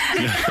 days.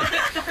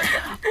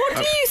 What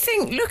do you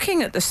think,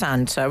 looking at the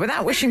Santa,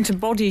 without wishing to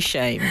body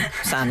shame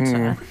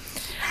Santa,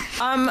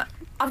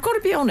 I've got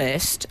to be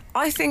honest,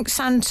 I think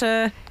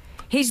Santa,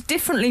 he's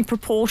differently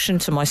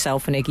proportioned to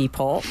myself and Iggy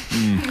Pop,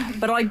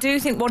 but I do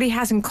think what he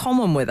has in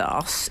common with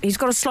us, he's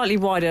got a slightly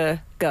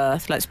wider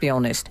girth, let's be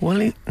honest.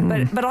 Well,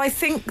 But I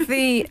think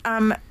the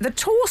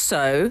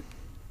torso,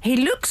 he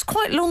looks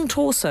quite long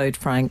torsoed,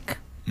 Frank.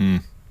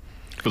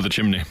 For the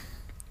chimney.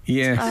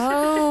 yes.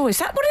 Oh, is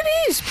that what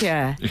it is,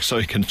 Pierre? So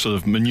he can sort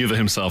of manoeuvre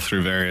himself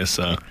through various...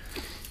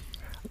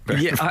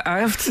 Yeah, I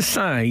have to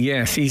say,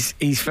 yes,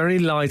 he's very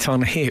light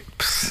on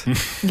hips.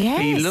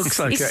 Yes. He looks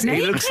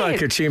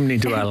like a chimney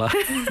dweller.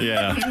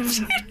 Yeah.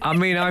 I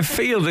mean, I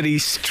feel that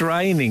he's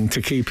straining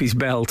to keep his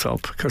belt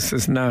up because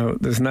there's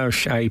no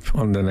shape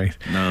underneath.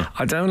 No.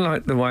 I don't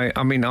like the way.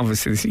 I mean,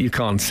 obviously you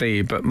can't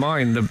see, but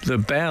mine the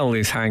bell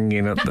is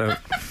hanging at the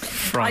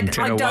front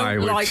in a way. I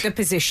don't like the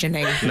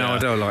positioning. No, I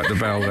don't like the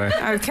bell there.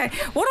 Okay.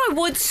 What I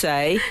would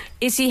say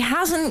is he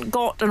hasn't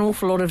got an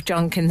awful lot of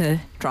junk in the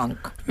trunk.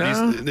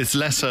 No. It's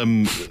less... But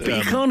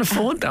you can't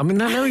afford that. I mean,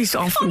 I know he's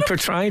often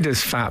portrayed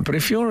as fat, but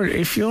if you're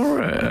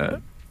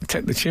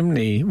take the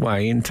chimney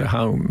way into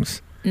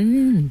homes,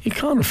 you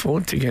can't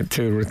afford to get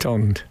too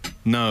rotund.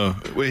 No.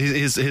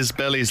 His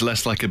belly's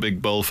less like a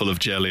big bowl full of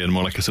jelly and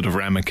more like a sort of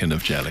ramekin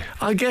of jelly.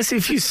 I guess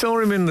if you saw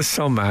him in the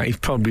summer, he's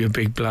probably a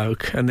big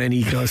bloke, and then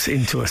he goes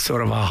into a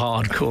sort of a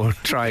hardcore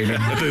training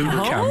boot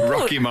camp.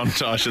 Rocky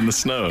montage in the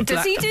snow.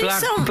 Does he do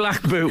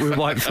black boot with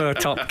white fur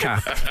top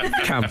camp?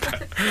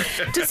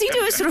 Does he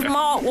do a sort of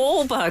Mark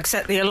Wahlberg,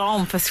 set the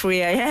alarm for 3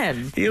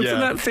 a.m? He'll do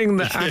that thing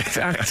that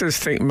actors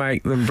think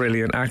make them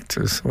brilliant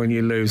actors when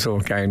you lose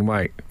or gain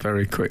weight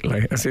very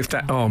quickly. As if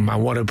that, oh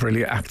man, what a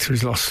brilliant actor,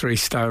 he's lost 3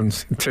 stones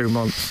in 2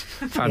 months.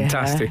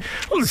 Fantastic. Yeah.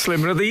 Well, the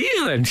Slimmer of the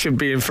Year then should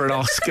be in for an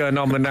Oscar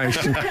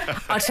nomination.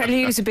 I tell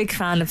you, who's a big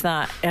fan of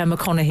that?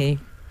 McConaughey.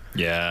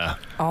 Yeah.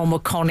 Oh,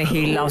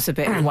 McConaughey loves a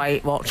bit of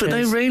Weight Watchers. But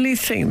they really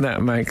think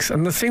that makes...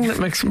 And the thing that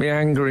makes me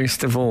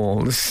angriest of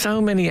all, there's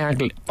so many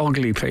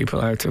ugly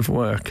people out of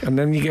work, and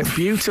then you get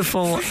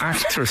beautiful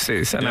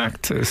actresses and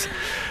actors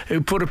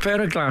who put a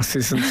pair of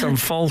glasses and some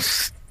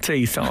false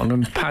teeth on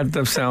and pad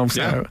themselves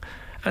out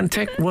and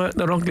take work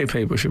that ugly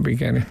people should be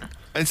getting.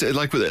 It's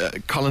like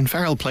with Colin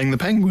Farrell playing the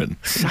Penguin.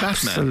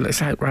 Batman. It's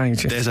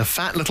outrageous. There's a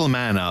fat little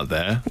man out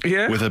there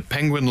with a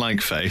penguin-like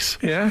face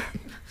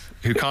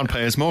who can't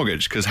pay his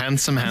mortgage because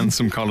handsome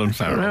Colin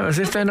Farrell. No, as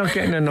if they're not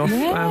getting enough.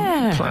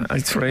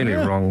 It's really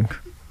wrong.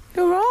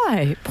 You're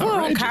right.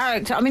 Poor old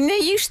character. I mean, they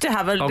used to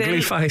have a...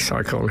 Ugly face,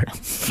 I call it.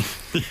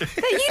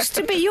 They used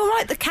to be, you're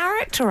right, the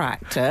character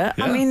actor.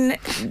 Yeah. I mean,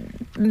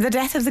 the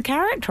death of the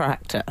character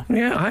actor.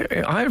 Yeah,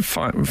 I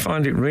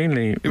find it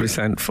really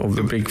resentful,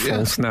 the big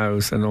false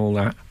nose and all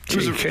that.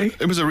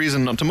 It was a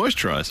reason not to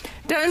moisturise.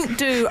 Don't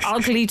do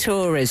ugly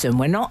tourism.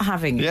 We're not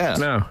having it. Yeah.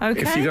 No,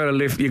 Okay. if you got to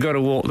live, you got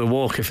to walk the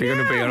walk. If you're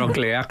going to be an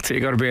ugly actor, you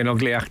got to be an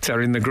ugly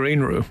actor in the green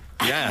room.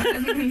 Yeah.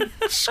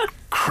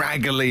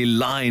 Scraggly,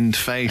 lined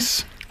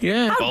face.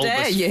 Yeah. How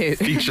dare you?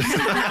 Features.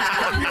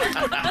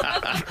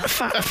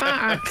 Fat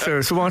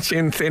actors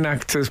watching thin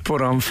actors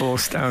put on 4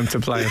 stone to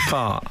play a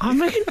part. I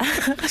mean,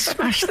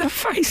 smash their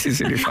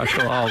faces in if I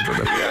got hold of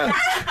them.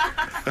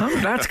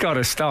 Yeah. That's got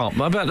to stop.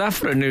 I bet that's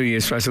for a New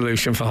Year's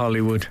resolution for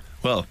Hollywood.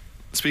 Well,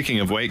 speaking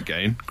of weight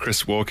gain,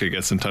 Chris Walker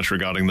gets in touch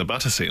regarding the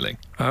butter ceiling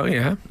Oh,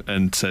 yeah.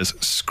 and says,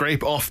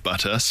 scrape off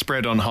butter,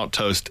 spread on hot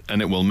toast,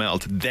 and it will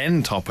melt.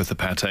 Then top with the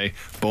pate.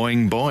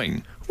 Boing,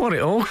 boing. What,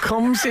 it all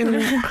comes in...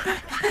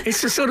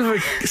 It's a sort of a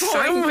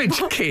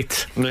sandwich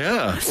kit.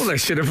 Yeah. Well, they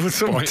should have put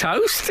some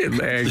toast in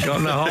there and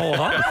gone the whole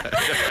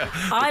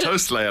hot.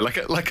 Toast layer, like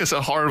it's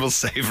a horrible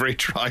savoury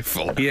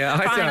trifle. Yeah,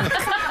 I don't...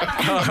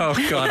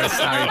 Oh, God,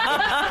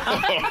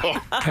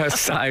 a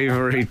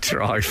savoury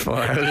trifle.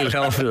 How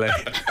lovely.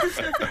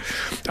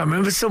 I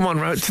remember someone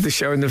wrote to the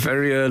show in the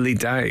very early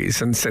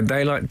days and said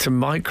they like to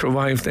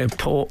microwave their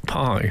pork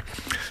pie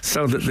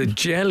so that the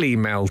jelly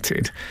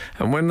melted.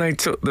 And when they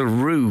took the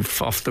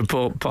roof off the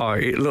pork pie,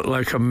 it looked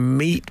like a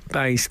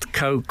meat-based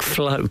Coke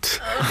float.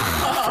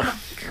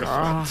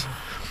 God.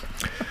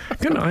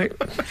 Good night.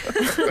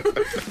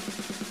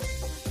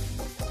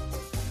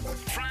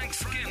 Frank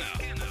Skinner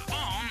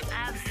on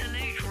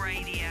Absolute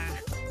Radio.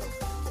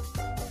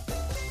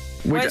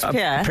 Where's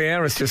Pierre?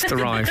 Pierre has just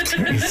arrived.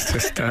 He's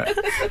just...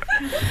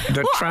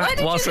 the What? track Where did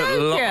you wasn't...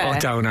 go, Pierre? Oh,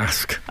 don't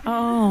ask.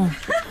 Oh.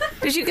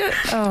 Did you go?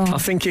 Oh. I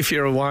think if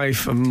you're away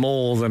for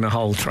more than a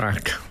whole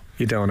track,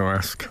 you don't want to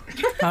ask.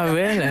 Oh,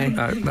 really?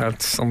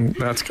 That's going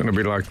to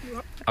be like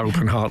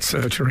open heart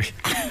surgery.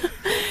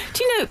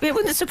 Do you know, it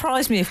wouldn't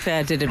surprise me if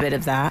Pierre did a bit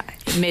of that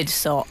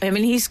mid-song. I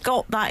mean, he's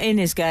got that in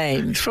his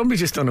game. He's probably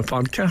just done a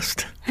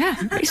podcast. Yeah,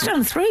 he's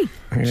done 3.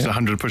 Just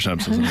 100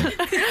 push-ups or something.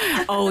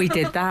 Oh, he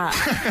did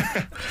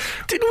that.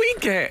 Did we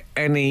get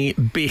any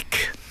big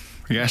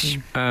Yes.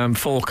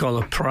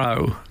 4-Colour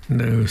Pro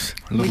news?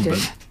 A little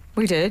bit.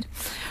 We did.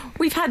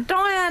 We've had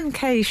Diane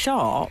K.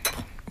 Sharp.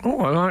 Oh,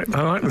 I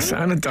like the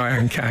sound of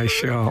Diane K.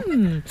 Sharp.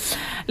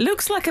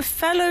 Looks like a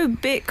fellow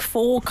Bic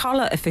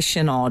 4-colour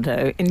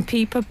aficionado in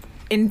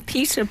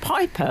Peter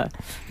Piper.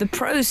 The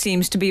Pro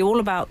seems to be all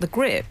about the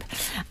grip.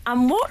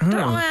 And what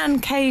Diane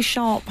K.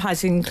 Sharp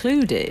has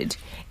included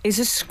is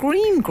a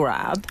screen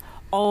grab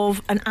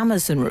of an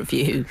Amazon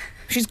review.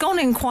 She's gone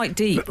in quite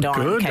deep,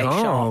 Diane K.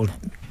 Sharp.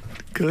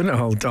 Good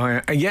old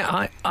Diane.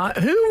 Yeah,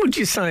 who would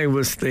you say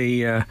was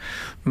the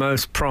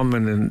most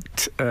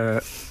prominent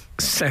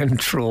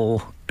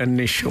central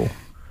initial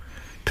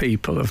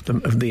people of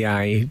the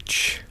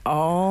age?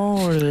 Oh,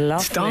 lovely.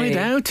 It's died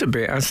out a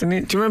bit, hasn't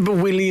it? Do you remember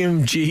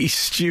William G.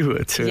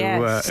 Stewart, who,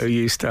 Yes. who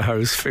used to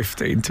host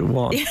 15 to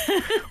 1?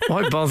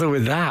 Why bother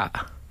with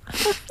that?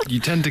 You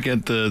tend to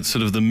get the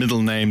sort of the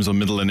middle names or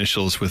middle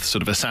initials with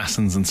sort of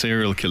assassins and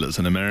serial killers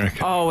in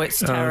America. Oh, it's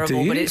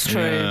terrible, you? but it's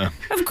true. Yeah.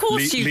 Of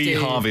course you Lee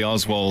do. Harvey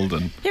Oswald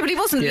and Yeah, but he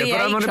wasn't Lee but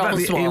I'm on H. about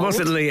Oswald. he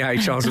wasn't Lee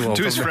H. Oswald.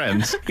 to his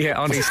friends. Yeah,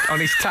 on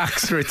his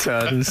tax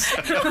returns.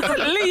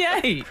 Lee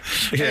H.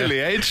 Hey, Lee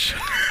H.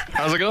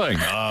 How's it going?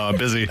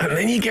 Busy. And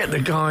then you get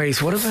the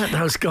guys. What about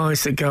those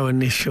guys that go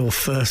initial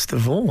first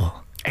of all?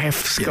 F.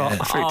 Scott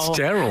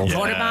Fitzgerald. Yeah.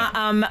 What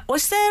about,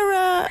 was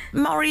there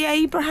Murray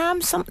Abraham,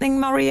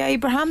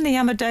 the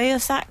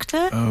Amadeus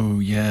actor? Oh,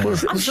 yeah. I'm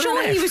Was there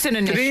sure an he F? was an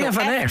initial. Did he have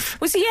an F?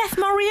 Was he F.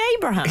 Murray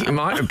Abraham? He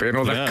might have been,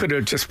 or that Yeah. could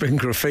have just been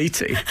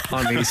graffiti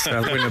on his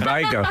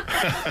Winnebago.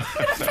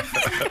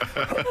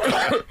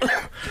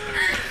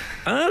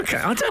 Okay,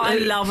 I don't know. I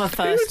love a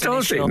first Who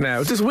does initial. it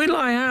now? Does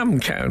Will.i.am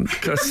count?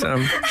 Because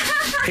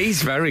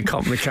he's very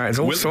complicated. There's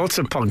all sorts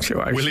of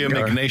punctuation. William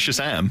going. Ignatius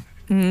Am.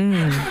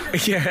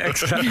 Yeah,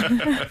 exactly.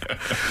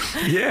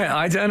 Yeah,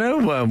 I don't know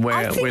I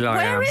where think Will.i.am.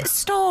 where it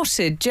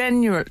started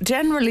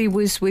generally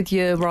was with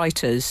your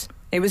writers.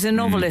 It was a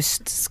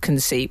novelist's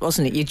conceit,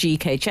 wasn't it? Your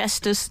G.K.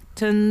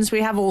 Chestertons.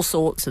 We have all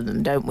sorts of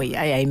them, don't we?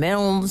 A.A.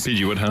 Mills.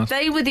 P.G. Woodhouse.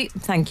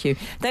 Thank you.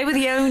 They were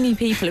the only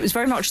people. It was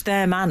very much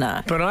their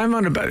manner. But I'm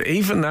on about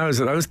even those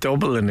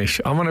double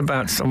initial. I'm on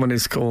about someone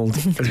who's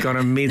got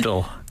a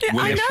middle. Yeah,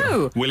 I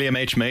know. William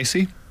H.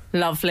 Macy,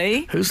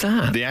 Lovely. Who's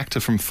that? the actor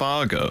from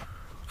Fargo.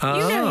 You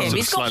know him. Sort of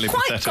He's got slightly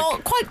quite,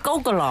 pathetic. quite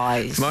goggle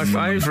eyes. My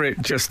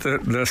favourite, just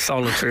the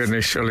solitary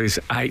initial, is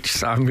H.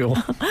 Samuel.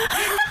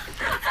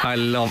 I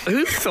love.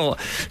 Who thought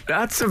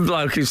that's a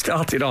bloke who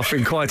started off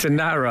in quite a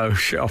narrow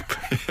shop,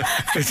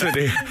 isn't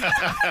he?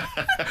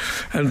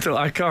 And thought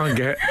I can't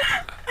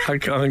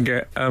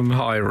get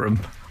Hiram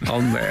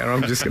on there.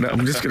 I'm just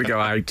gonna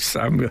go H.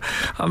 Samuel.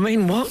 I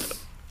mean, what?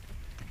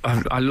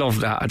 I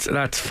love that.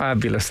 That's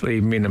fabulously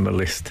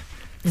minimalist.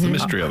 It's the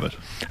mystery of it.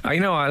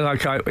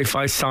 If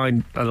I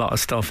sign a lot of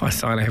stuff, I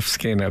sign F.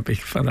 Skinner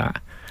for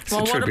that. It's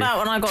Well, a what about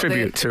when I got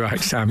tribute to H.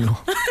 Samuel?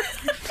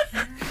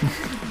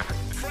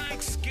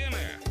 Frank Skinner.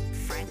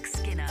 Frank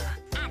Skinner.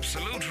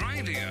 Absolute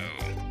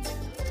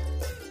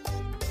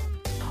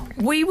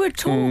We were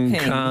talking.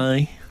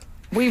 Okay.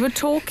 We were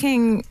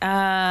talking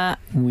About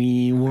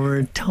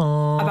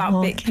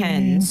Bic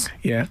pens,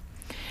 Yeah.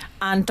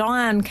 and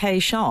Diane K.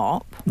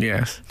 Sharp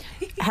Yes.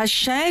 has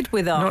shared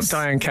with Not us.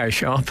 Diane K.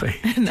 Sharpie.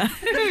 No.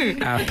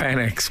 Our pen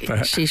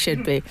expert. She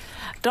should be.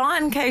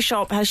 Diane K.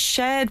 Sharp has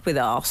shared with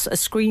us a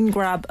screen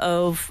grab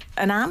of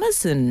an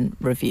Amazon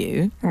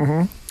review.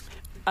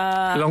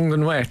 Long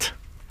and wet.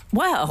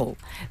 Well,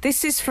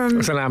 this is from.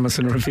 It's an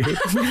Amazon review.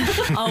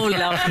 Oh,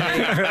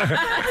 lovely.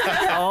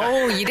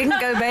 Oh, you didn't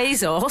go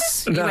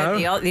Bezos. You No.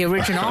 went the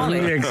original.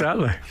 Yeah,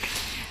 exactly.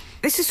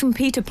 This is from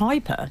Peter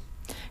Piper,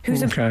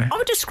 who's Okay. I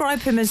would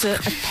describe him as a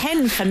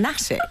pen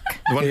fanatic.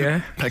 The one Yeah.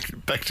 who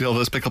pecked all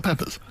those pickled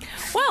peppers.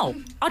 Well,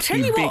 I'll tell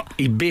you what.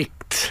 He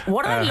bicked.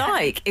 What I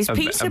like is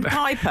Peter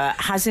Piper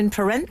has in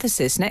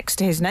parenthesis next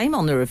to his name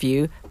on the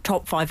review,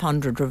 top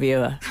 500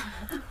 reviewer.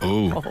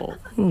 Oh.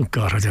 Oh,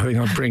 God, I don't think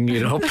I'd bring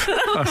it up.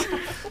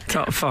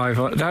 Top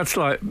 5. That's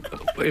like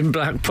in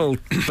Blackpool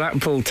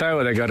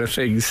Tower, they got a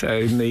thing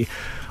saying the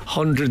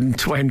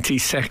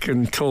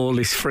 122nd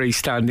tallest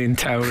freestanding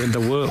tower in the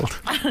world.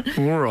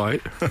 All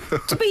right.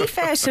 To be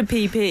fair to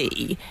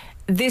PP,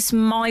 this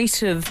might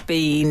have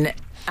been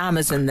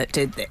Amazon that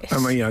did this. I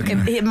mean, okay.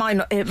 It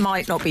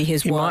might not be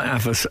his He work.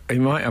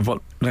 might have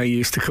what they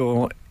used to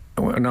call,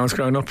 when I was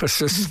growing up, a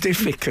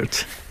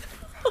certificate.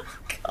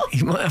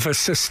 He might have a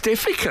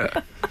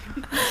certificate.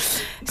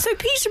 So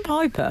Peter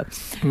Piper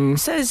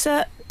says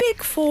big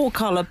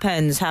 4-colour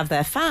pens have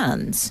their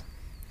fans,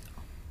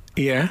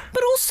 Yeah.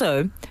 but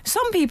also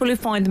some people who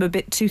find them a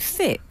bit too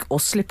thick or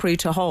slippery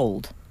to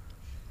hold.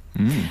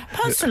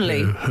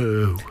 Personally,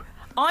 Who?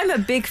 I'm a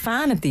big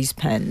fan of these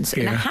pens,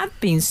 and I Yeah. have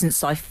been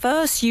since I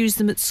first used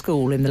them at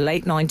school in the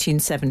late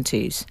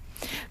 1970s.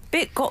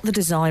 Bic got the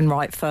design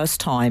right first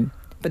time,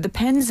 but the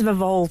pens have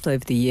evolved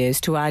over the years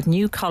to add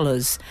new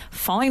colours,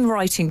 fine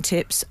writing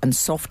tips and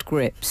soft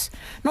grips,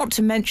 not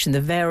to mention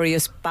the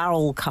various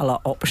barrel colour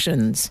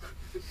options.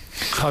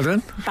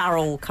 Pardon?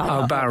 Barrel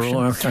colour Oh, barrel,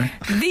 options. okay.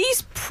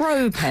 These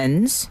pro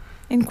pens,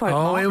 in quote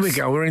Oh, here we marks-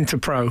 go. We're into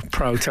pro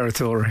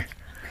territory.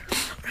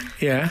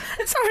 Yeah.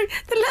 Sorry,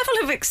 the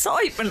level of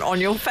excitement on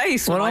your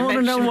face. Well, when I want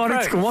to know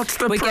mention what's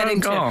the We're pro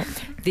getting to got.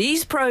 it.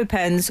 These pro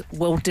pens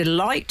will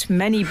delight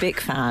many Bic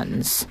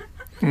fans.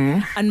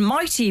 And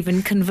might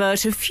even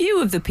convert a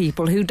few of the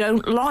people who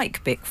don't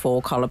like Bic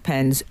 4-colour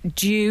pens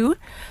due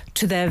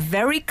to their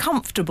very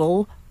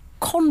comfortable,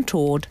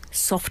 contoured,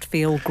 soft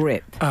feel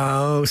grip.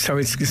 Oh, so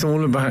it's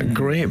all about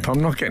grip.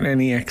 I'm not getting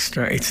any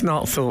extra. It's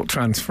not thought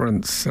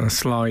transference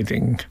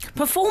sliding.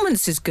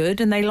 Performance is good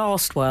and they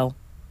last well.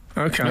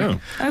 Okay. Oh.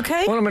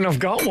 Okay? Well, I mean, I've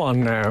got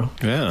one now.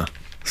 Yeah.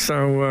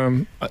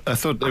 So, I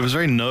thought it was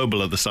very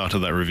noble at the start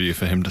of that review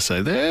for him to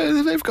say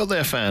they've got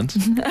their fans.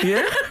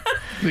 yeah.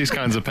 These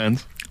kinds of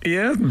pens.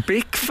 Yeah,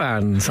 big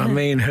fans. I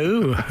mean,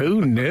 who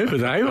knew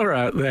they were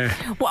out there?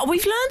 Well,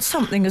 we've learned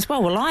something as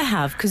well. Well, I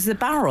have, because the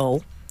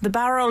barrel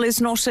is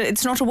not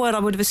it's not a word I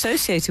would have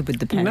associated with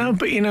the pen. No,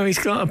 but he's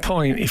got a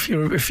point. If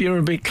you're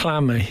a bit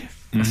clammy,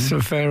 it's a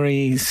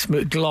very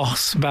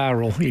gloss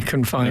barrel. You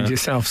can find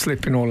yourself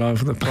slipping all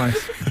over the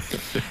place.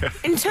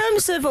 In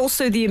terms of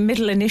also the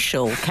middle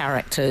initial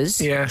characters,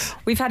 Yes.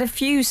 we've had a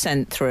few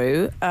sent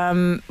through.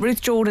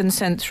 Ruth Jordan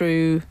sent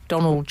through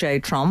Donald J.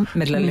 Trump,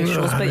 middle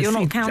initials, but you're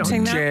not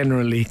counting that?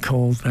 Generally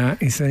called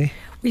that, is he?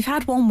 We've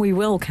had one we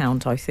will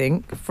count, I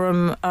think,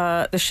 from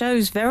the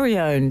show's very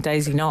own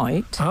Daisy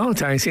Knight. Oh,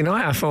 Daisy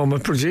Knight, our former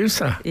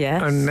producer.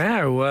 Yes. And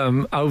now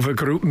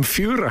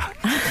Overgruppenführer.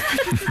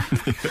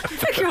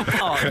 Beg your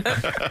pardon.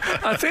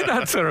 I think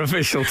that's her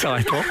official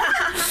title.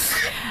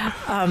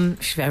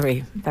 She's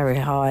very, very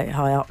high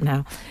up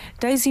now.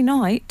 Daisy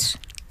Knight,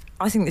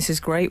 I think this is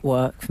great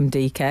work from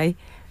DK.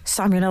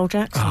 Samuel L.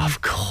 Jackson. Oh,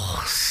 of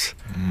course.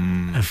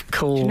 Of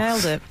course. You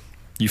nailed it.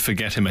 You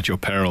forget him at your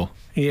peril.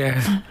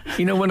 Yeah.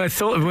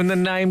 When the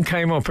name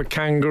came up, a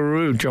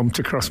kangaroo jumped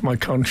across my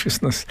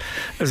consciousness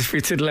as if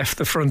it had left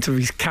the front of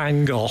his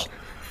Kangol.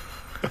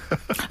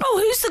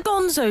 Oh, who's the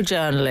gonzo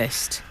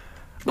journalist?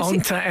 On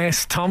to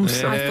S.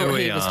 Thompson. I thought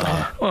he was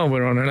gone. Well,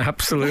 we're on an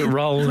absolute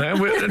roll now.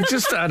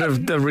 Just out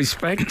of the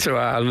respect to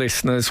our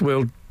listeners,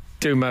 we'll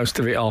do most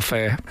of it off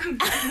air.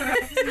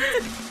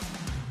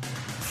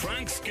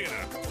 Frank Skinner.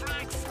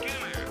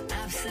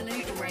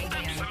 Absolute Radio.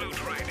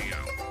 Absolute Radio.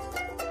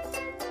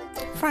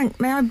 Frank,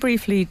 may I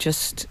briefly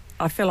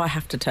I feel I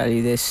have to tell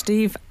you this.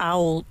 Steve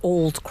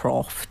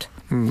Aldcroft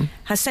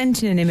has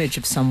sent in an image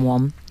of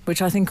someone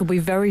which I think will be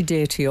very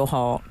dear to your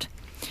heart.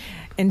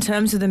 In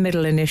terms of the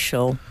middle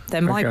initial,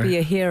 there might Okay. be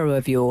a hero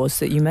of yours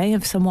that you may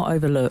have somewhat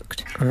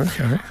overlooked.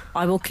 Okay.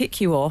 I will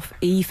kick you off.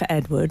 E for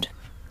Edward.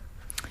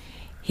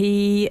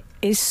 He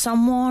is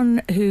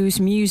someone whose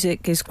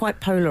music is quite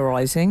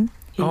polarising.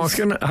 I was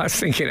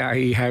thinking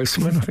A.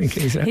 Houseman. I think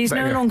he's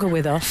no longer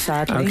with us,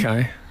 sadly.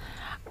 Okay.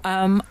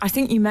 I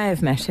think you may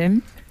have met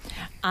him.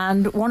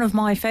 And one of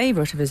my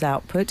favourite of his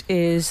output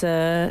is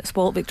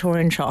Spoilt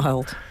Victorian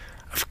Child.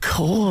 Of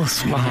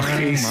course,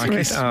 Marky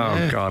Smith. Smith.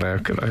 Oh, God, how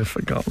could I have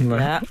forgotten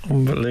that? Yeah.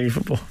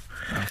 Unbelievable.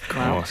 Of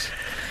course.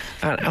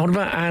 And what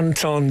about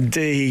Anton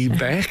D.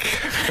 Beck?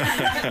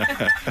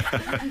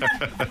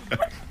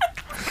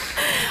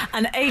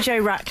 And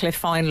AJ Ratcliffe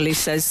finally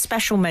says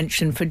special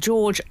mention for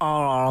George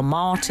R.R.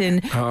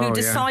 Martin, who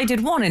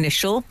decided one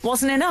initial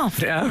wasn't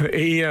enough. Yeah,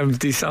 he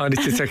decided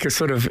to take a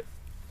sort of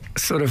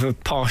a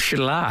posh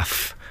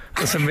laugh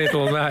as a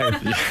middle name.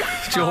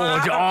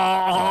 George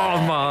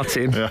R.R.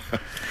 Martin. Yeah.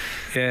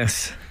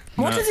 Yes.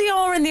 What does the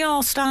R and the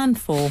R stand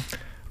for?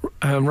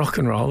 Rock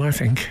and roll, I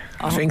think.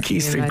 I think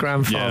he's the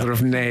grandfather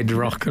of Ned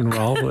Rock and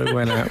Roll, who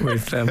went out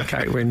with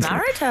Kate Winslet.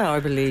 Married her, I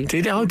believe.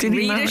 Did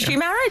he marry her? She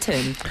married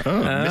him.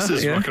 Oh,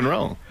 Mrs. Rock and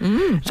Roll.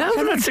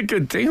 That's a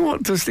good thing.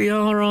 What does the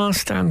RR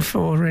stand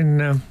for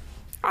in...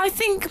 I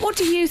think, what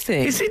do you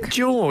think? Is it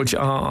George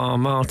R.R.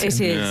 Martin? It is.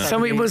 Yeah.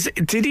 So it was...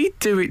 Did he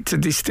do it to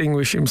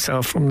distinguish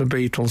himself from the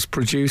Beatles'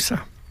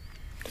 producer?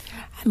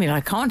 I mean,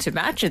 I can't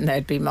imagine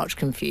there'd be much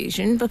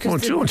confusion because... Well,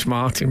 George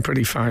Martin,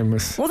 pretty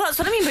famous. Well, that's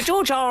what I mean, but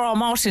George R.R.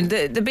 Martin,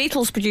 the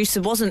Beatles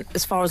producer, wasn't,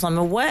 as far as I'm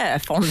aware,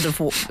 fond of...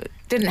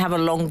 Didn't have a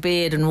long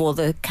beard and wore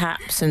the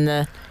caps and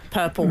the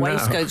purple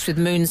waistcoats with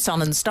moon,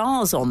 sun and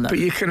stars on them. But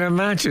you can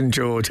imagine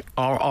George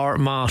R.R.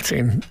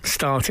 Martin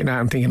starting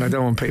out and thinking, I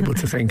don't want people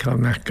to think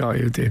I'm that guy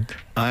who did.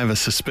 I have a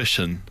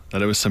suspicion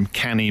that it was some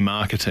canny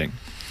marketing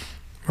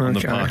on the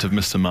part of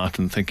Mr.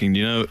 Martin, thinking, do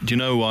you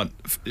know what...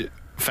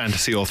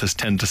 fantasy authors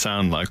tend to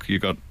sound like? You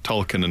got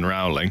Tolkien and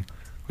Rowling.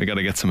 We got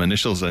to get some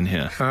initials in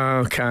here.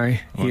 Okay,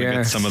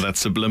 Get some of that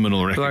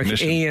subliminal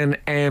recognition. Like Ian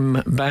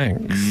M.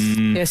 Banks.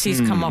 Yes,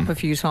 he's come up a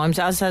few times,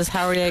 as has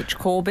Harry H.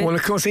 Corbett. Well,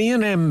 of course,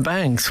 Ian M.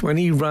 Banks, when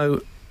he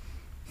wrote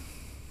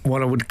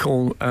what I would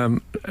call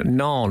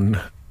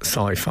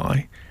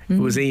non-sci-fi, it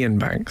was Ian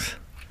Banks.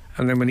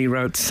 And then when he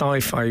wrote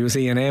sci-fi, it was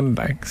Ian M.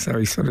 Banks. So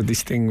he sort of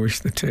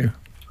distinguished the two.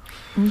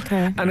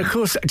 Okay. And of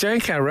course,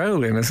 J.K.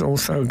 Rowling has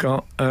also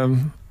got...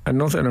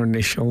 another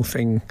initial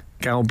thing,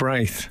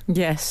 Galbraith.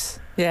 Yes.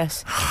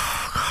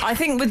 I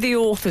think with the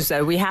authors,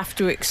 though, we have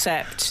to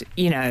accept,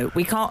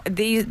 we can't...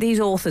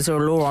 These authors are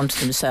a law unto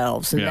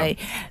themselves, and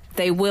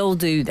they will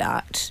do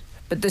that.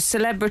 But the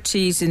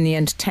celebrities in the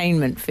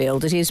entertainment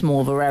field, it is more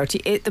of a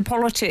rarity. The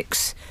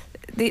politics,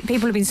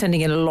 people have been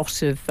sending in a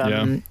lot of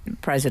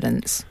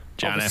presidents.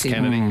 John F. Obviously.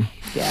 Kennedy.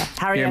 Yeah,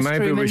 Harry S.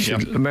 maybe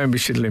Truman. we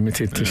should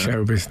limit it to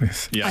show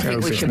business. Yeah. I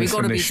think we should. We've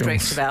got to be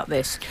strict about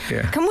this.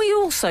 Yeah. Can we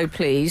also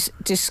please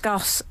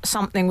discuss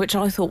something which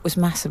I thought was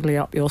massively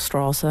up your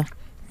Strasser?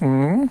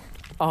 Oh,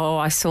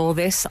 I saw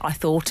this. I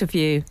thought of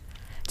you.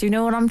 Do you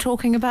know what I'm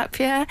talking about,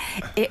 Pierre?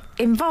 It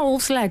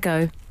involves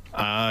Lego.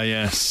 Ah,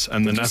 yes.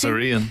 And the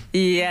Nazarene.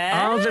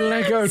 Yeah. Oh, the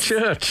Lego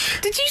Church.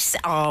 Did you...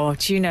 Oh,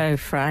 do you know,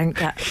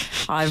 Frank,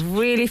 I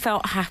really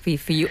felt happy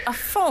for you. A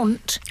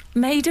font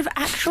made of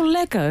actual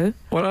Lego.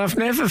 Well, I've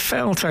never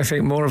felt, I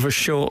think, more of a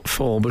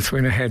shortfall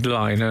between a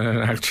headline and an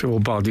actual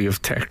body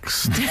of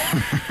text.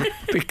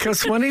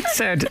 Because when it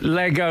said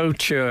Lego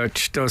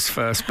Church does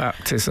first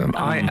baptism,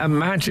 I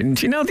imagined...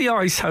 Do you know the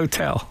Ice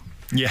Hotel?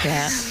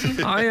 Yes.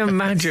 Yeah. I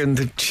imagined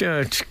the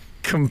church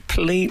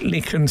completely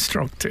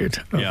constructed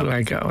of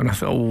Lego, and I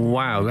thought,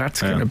 wow,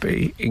 that's going to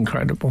be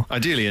incredible.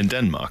 Ideally in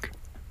Denmark.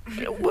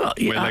 Well,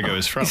 where Lego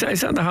is from. Is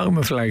that the home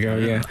of Lego?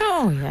 Yeah.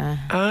 Oh, yeah.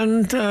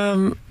 And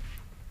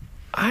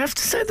I have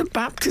to say the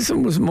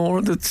baptism was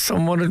more that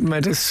someone had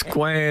made a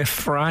square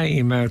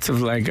frame out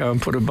of Lego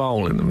and put a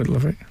bowl in the middle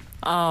of it.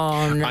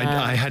 Oh, no.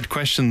 I had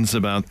questions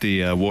about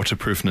the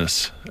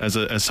waterproofness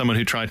as someone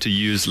who tried to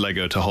use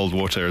Lego to hold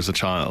water as a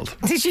child.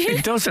 Did you?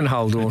 It doesn't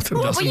hold water.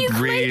 What were you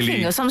really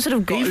making? Or some sort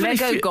of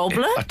Lego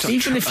gobbler?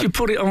 Even if you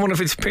put it on one of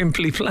its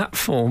pimply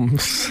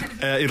platforms.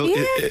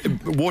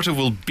 Water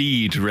will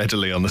bead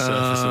readily on the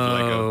surface of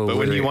Lego. But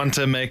when you want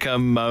to make a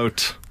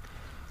moat...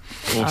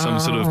 or some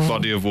sort of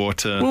body of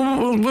water.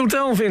 We'll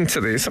delve into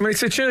this. I mean,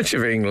 it's a Church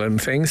of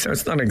England thing, so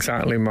it's not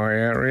exactly my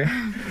area.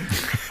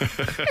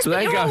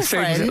 Lego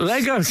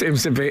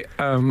seems a bit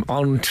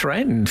on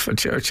trend for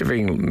Church of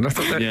England. I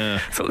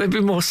thought there'd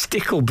be more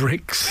stickle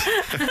bricks.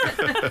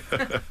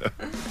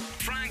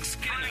 Frank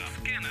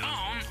Skinner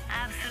on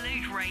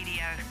Absolute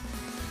Radio.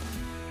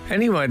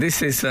 Anyway,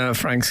 this is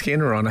Frank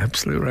Skinner on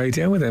Absolute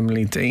Radio with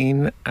Emily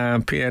Dean,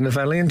 Pierre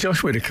Novellie and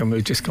Josh Widdicombe,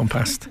 who've just gone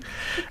past.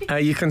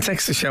 You can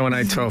text the show on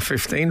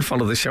 81215,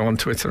 follow the show on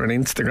Twitter and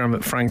Instagram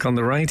at Frank on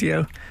the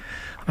Radio.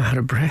 I had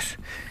a breath.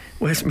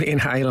 Where's me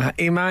inhaler?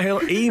 Email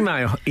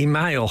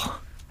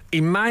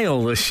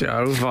the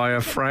show via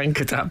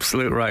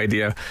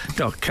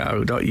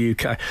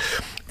frank@absoluteradio.co.uk.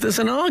 There's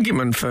an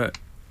argument for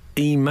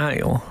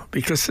email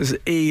because there's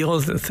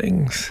other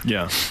things.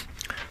 Yeah.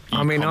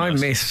 I mean, I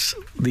miss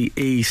the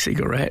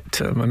e-cigarette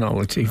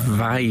terminology.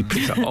 Vape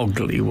is an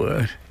ugly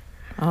word.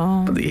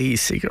 Oh. But the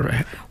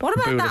e-cigarette. What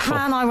about beautiful.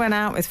 that man I went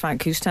out with,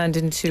 Frank, who's turned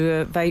into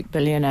a vape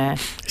billionaire?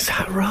 Is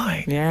that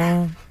right?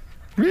 Yeah.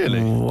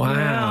 Really?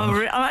 Wow.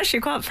 Yeah, I'm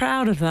actually quite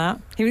proud of that.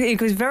 He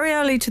was very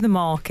early to the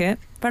market.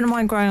 A friend of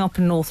mine growing up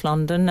in North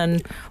London,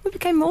 and we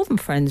became more than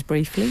friends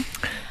briefly.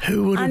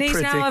 Who would have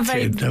predicted? And he's now a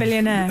vape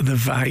billionaire. The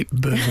vape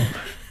boom.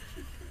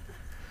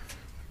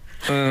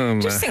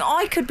 Just think,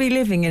 I could be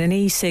living in an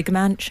e-cig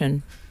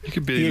mansion. You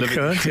could be You living,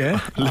 could, yeah.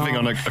 living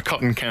on a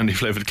cotton candy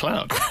flavoured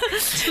cloud.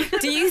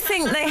 Do you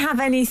think they have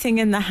anything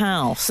in the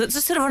house that's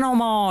a sort of an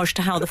homage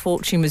to how the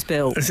fortune was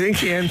built? I think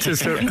he enters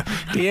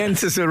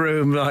the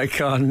room like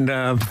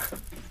on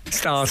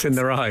Stars in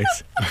Their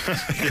Eyes.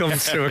 He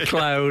comes through a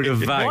cloud of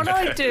vapor. What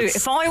I'd do,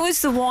 if I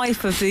was the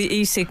wife of the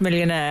e-cig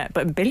millionaire,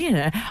 but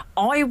billionaire,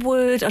 I don't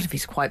know if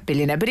he's quite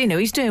billionaire, but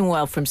he's doing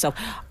well for himself.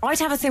 I'd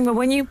have a thing where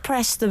when you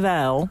press the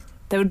bell,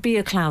 there would be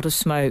a cloud of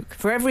smoke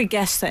for every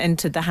guest that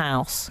entered the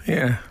house.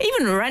 Yeah.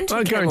 Even a rented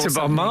Well, going kennel to or Bob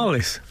something.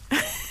 Marley's.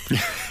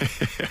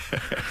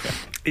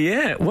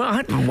 Yeah, well,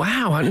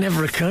 it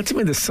never occurred to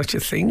me there's such a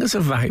thing as a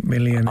vape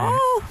millionaire.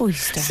 Oh,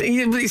 he's done.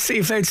 See,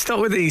 if they'd stop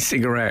with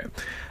e-cigarette,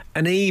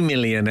 an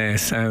e-millionaire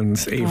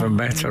sounds even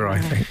better, I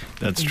think.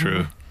 That's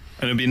true.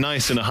 And it'd be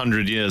nice in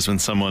 100 years when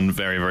someone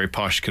very, very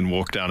posh can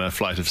walk down a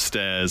flight of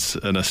stairs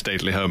in a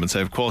stately home and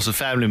say, of course, the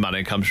family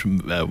money comes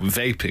from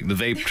vaping, the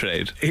vape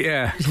trade.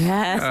 Yeah.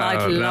 Yes,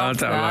 I'd love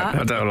that.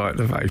 I don't like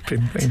the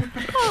vaping thing.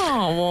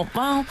 Oh,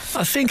 well,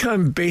 I think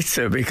I'm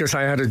bitter because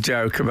I had a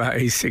joke about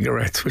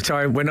e-cigarettes, which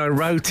when I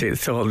wrote it,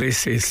 thought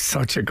this is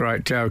such a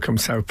great joke. I'm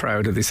so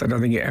proud of this. I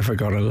don't think it ever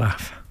got a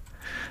laugh.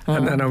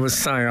 And then I was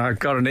saying,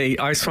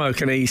 I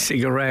smoke an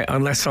e-cigarette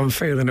unless I'm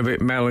feeling a bit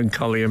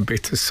melancholy and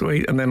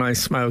bittersweet, and then I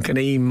smoke an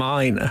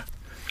E-minor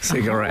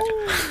cigarette.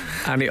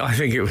 And I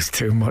think it was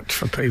too much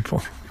for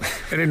people.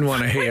 They didn't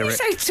want to hear when you it.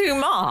 say too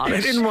much. They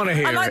didn't want to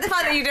hear I like it. the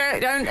fact that you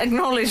don't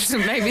acknowledge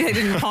that maybe they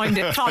didn't find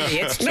it funny.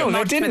 It's too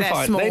much for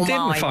their small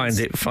minds. find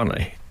it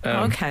funny.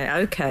 Okay.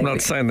 I'm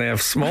not saying they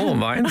have small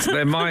minds.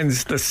 Their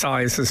mind's the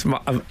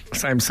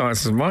same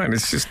size as mine.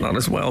 It's just not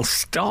as well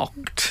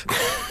stocked.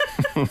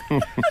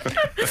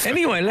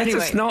 Anyway, let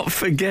us not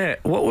forget,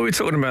 what were we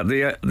talking about?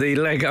 The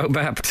Lego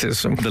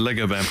baptism. The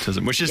Lego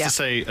baptism, which is to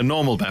say a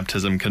normal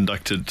baptism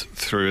conducted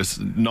through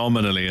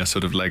nominally a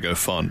sort of Lego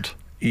font.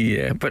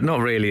 Yeah, but not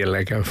really a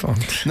Lego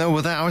font. No,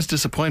 well, I was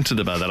disappointed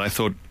about that. I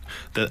thought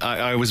that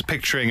I was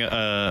picturing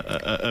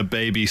a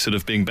baby sort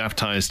of being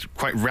baptised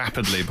quite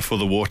rapidly before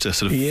the water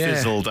sort of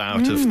fizzled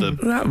out of the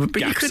But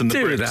you gaps could in the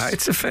do bricks. that.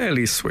 It's a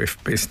fairly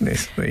swift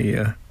business.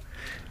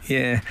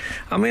 Yeah.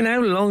 I mean,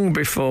 how long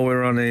before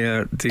we're on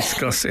here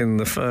discussing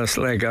the first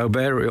Lego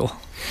burial?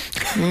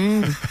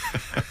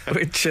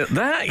 Which,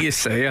 that, you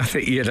see, I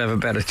think you'd have a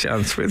better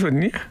chance with,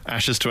 wouldn't you?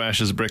 Ashes to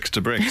ashes, bricks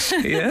to bricks.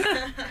 Yeah.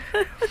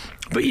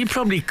 But you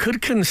probably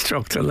could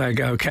construct a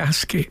Lego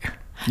casket.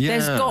 Yeah.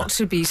 There's got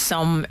to be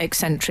some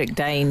eccentric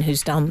Dane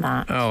who's done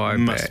that. Oh, I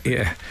Must bet,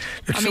 yeah.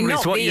 The I mean, trouble is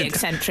not what the you-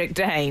 eccentric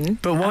Dane.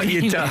 But what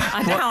you do...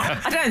 I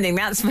don't think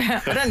that's... I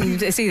don't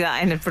see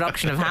that in a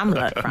production of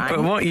Hamlet, Frank.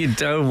 But what you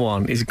don't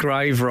want is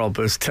grave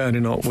robbers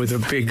turning up with a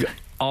big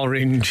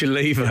orange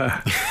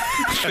lever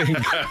thing.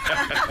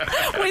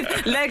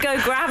 With Lego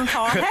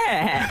grandpa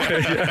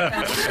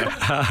hair.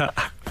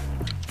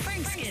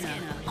 Frank Skinner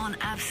on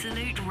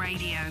Absolute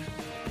Radio.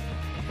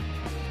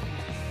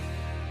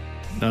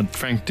 Now,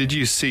 Frank, did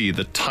you see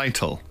the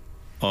title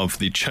of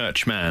the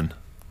churchman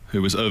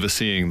who was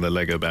overseeing the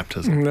Lego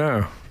baptism?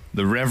 No.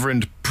 The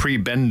Reverend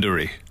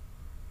Prebendary.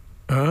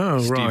 Oh,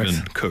 Stephen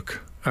right.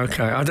 Cook.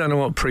 Okay, I don't know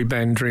what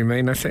prebendary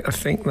mean. I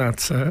think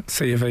that's a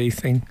C of E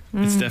thing.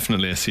 It's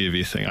definitely a C of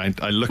E thing.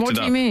 I looked What it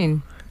do up. you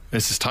mean?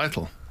 It's his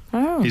title.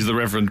 Oh. He's the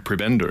Reverend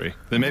Prebendary.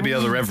 There may be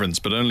other reverends,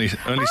 but only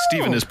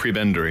Stephen is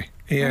Prebendary.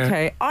 Yeah.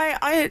 Okay,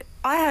 I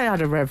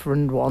had a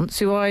reverend once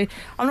who I'm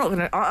not going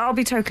to... I'll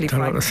be totally Don't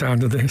like frank. the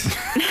sound of this.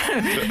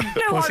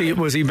 No,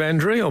 Was he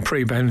Bendry or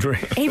pre-Bendry?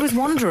 he was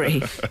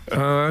Wandery.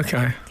 Oh,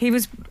 okay. He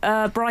was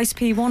Bryce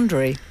P.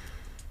 Wandery.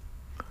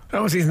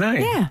 That was his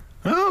name? Yeah,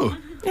 Oh,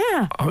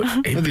 yeah,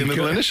 Oh, it'd the be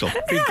middle good. initial.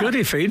 Be good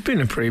if he'd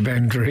been a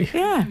pre-Bendry.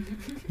 yeah.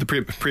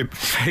 The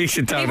He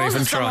should He don't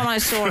wasn't even someone try. I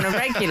saw on a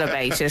regular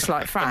basis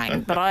like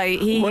Frank, but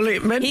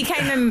he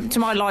came into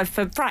my life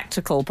for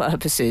practical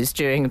purposes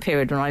during a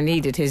period when I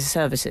needed his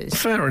services.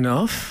 Fair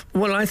enough.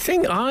 Well, I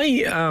think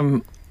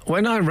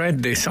when I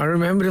read this, I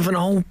remembered of an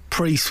old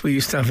priest we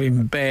used to have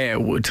in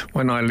Bearwood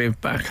when I lived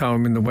back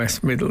home in the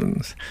West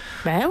Midlands.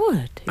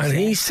 Bearwood. And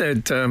he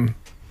said,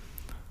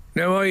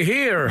 now I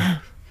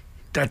hear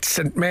that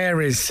St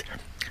Mary's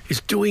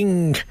is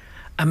doing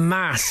a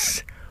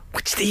mass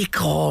which they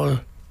call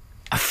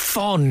a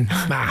fun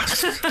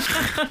mass.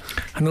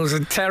 And there was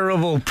a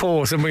terrible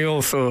pause, and we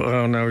all thought,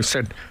 oh no, he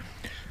said,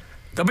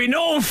 there'll be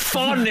no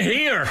fun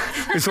here,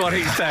 is what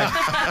he said.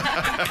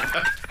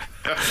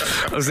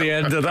 That was the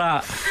end of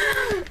that.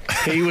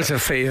 He was a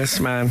fierce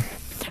man.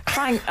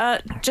 Frank,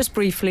 just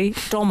briefly,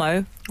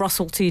 Domo,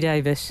 Russell T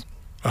Davis.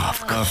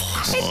 Of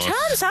course. It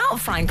turns out,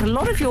 Frank, a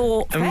lot of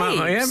your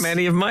faves...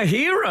 Many of my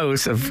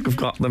heroes have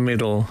got the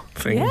middle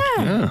thing.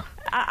 Yeah.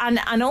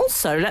 And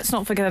also, let's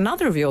not forget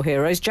another of your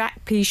heroes,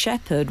 Jack P.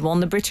 Shepherd, won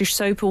the British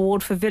Soap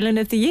Award for Villain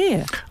of the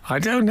Year. I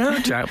don't know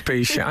Jack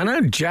P. Shepherd. I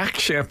know Jack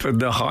Shepherd,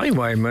 the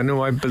highwayman,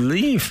 who I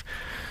believe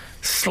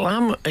he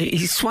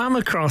swam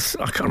across,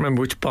 I can't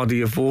remember which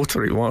body of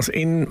water it was,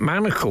 in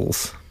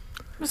manacles.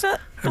 Was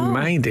that? And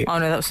made it. Oh,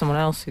 no, that was someone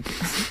else.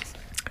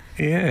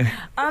 Yeah.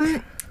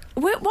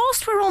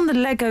 whilst we're on the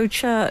Lego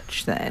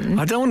church, then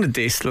I don't want to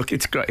diss. Look,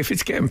 it's great. If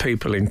it's getting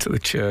people into the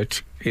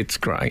church, it's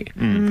great.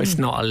 But it's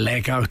not a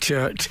Lego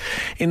church.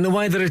 In the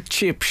way that a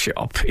chip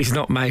shop is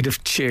not made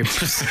of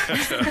chips.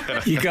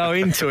 You go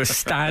into a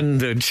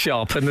standard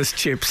shop and there's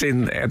chips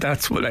in there.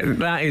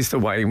 That is the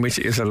way in which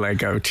it is a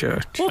Lego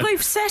church. well,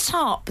 they've set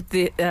up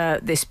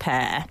this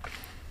pair.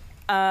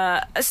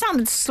 It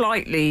sounded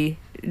slightly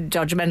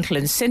judgmental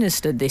and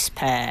sinister, this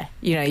pair.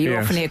 You know, you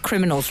Yes. often hear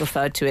criminals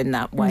referred to in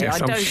that way. Yes,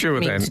 I I'm don't sure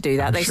mean then. to do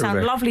that. I'm They sure sound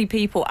then. lovely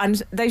people.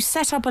 And they've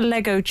set up a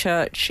Lego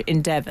church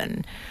in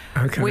Devon,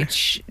 Okay.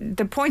 which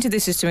the point of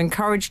this is to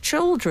encourage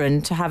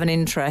children to have an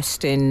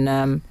interest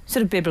in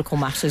sort of biblical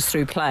matters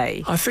through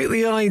play. I think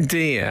the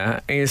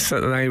idea is that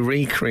they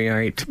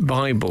recreate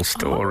Bible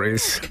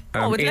stories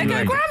with in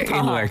Lego Grandpa.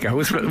 In Lego.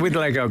 With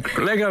Lego.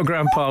 Lego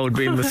Grandpa would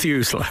be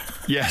Methuselah.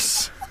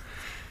 Yes.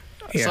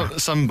 Yeah.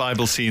 Some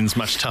Bible scenes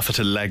much tougher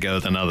to Lego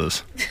than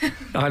others.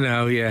 I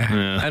know,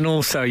 yeah. And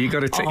also, you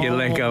got to take your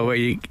Lego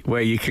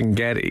where you can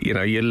get it. You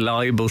know, you're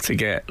liable to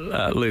get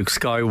Luke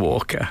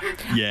Skywalker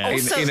Yeah.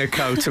 in a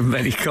coat of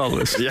many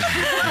colours. Yeah.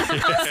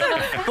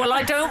 Well,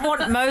 I don't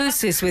want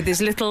Moses with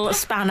his little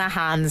spanner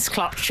hands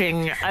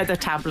clutching the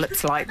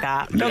tablets like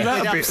that. No, It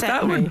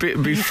that would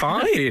be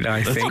fine.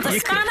 I think. What, the You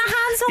spanner could-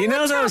 hands on you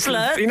know the those,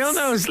 tablets? you know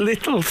those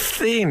little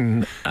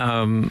thin.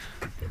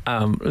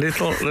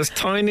 There's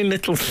tiny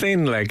little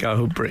thin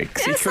Lego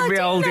bricks. Yes, he could I be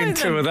do holding know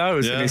two them. of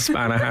those Yeah. in his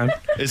spanner hand.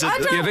 Is it?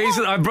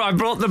 Yeah, I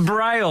brought the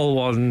Braille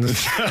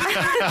ones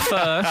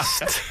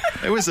first.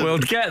 It was a, We'll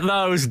get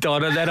those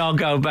done, and then I'll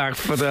go back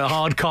for the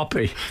hard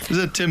copy. it was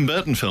a Tim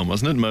Burton film,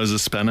 wasn't it?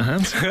 Moses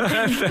Spannerhands.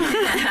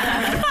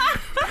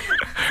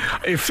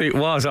 If it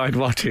was, I'd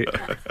watch it.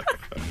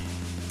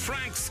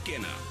 Frank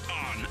Skinner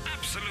on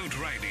Absolute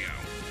Radio.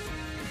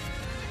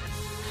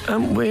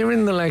 We're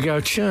in the Lego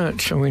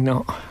church, are we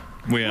not?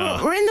 We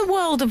are. We're in the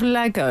world of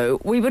Lego.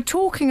 We were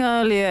talking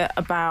earlier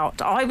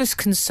about, I was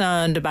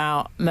concerned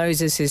about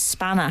Moses'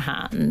 spanner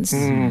hands.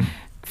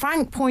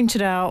 Frank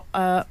pointed out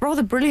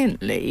rather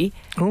brilliantly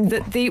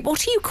that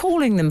what are you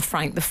calling them,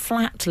 Frank? The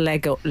flat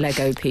Lego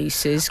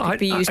pieces could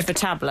be used for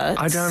tablets.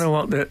 I don't know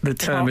what the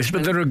term is,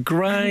 but there are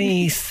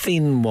grey,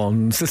 thin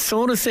ones. The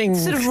sort of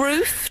things Sort of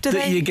roof, do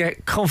that they? you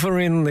get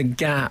covering the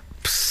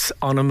gaps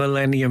on a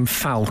Millennium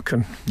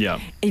Falcon. Yeah.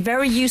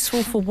 Very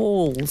useful for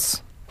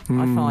walls,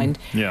 I find.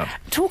 Yeah.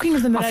 Talking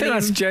of the I think Millennium...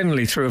 that's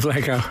generally true of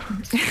Lego.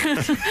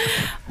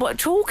 Well,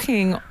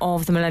 talking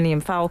of the Millennium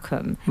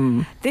Falcon,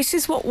 this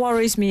is what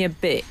worries me a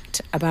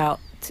bit about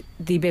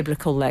the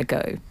biblical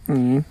Lego.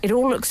 It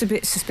all looks a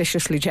bit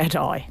suspiciously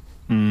Jedi.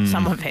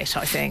 Some of it,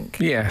 I think.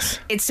 Yes.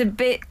 It's a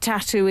bit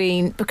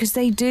Tatooine because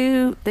they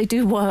do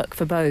work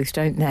for both,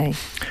 don't they?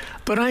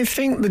 But I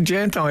think the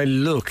Jedi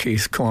look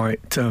is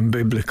quite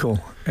biblical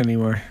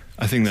anyway.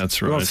 I think that's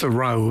right. Lots of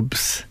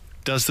robes.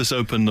 Does this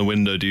open the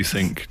window, do you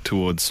think,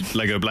 towards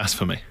Lego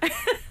blasphemy?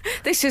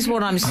 This is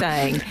what I'm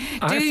saying.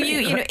 I think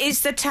You know,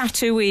 is the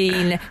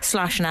Tatooine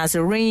 /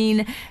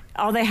 Nazarene,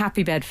 are they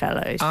happy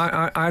bedfellows?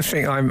 I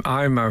think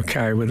I'm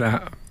okay with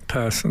that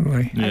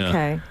personally.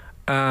 Yeah.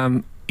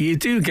 Okay. You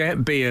do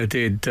get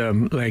bearded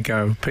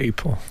Lego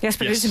people. Yes,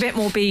 but Yes. it's a bit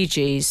more Bee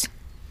Gees.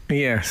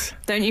 Yes.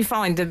 Don't you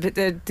find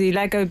the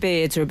Lego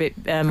beards are a bit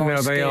more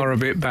No, they are a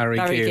bit Barry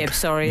Gibb. Gibb,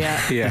 sorry,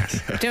 yeah. Yes.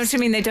 Do you know what I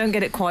mean? They don't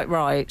get it quite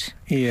right.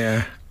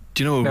 Yeah.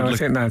 Do you know what No, would I look,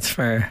 think that's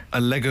fair.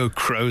 a Lego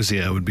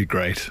crozier would be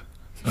great.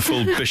 A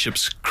full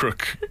bishop's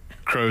crook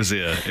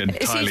crozier Is he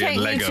entirely in taking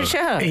you Lego. to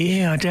church?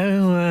 Yeah, I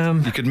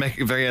do. You could make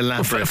it very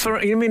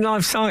elaborate, You mean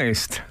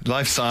life-sized?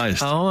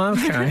 life-sized. Oh,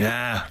 okay.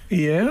 Yeah.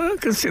 Yeah, I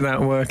can see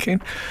that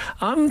working.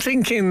 I'm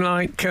thinking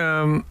like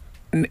the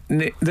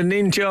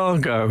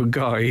Ninjago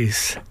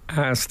guys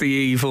as the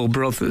evil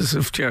brothers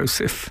of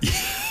Joseph.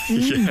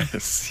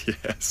 Yes,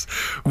 yes.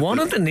 One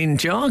of the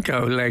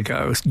Ninjago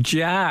Legos,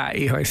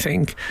 Jay, I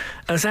think,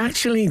 has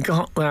actually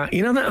got that.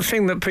 You know that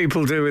thing that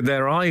people do with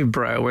their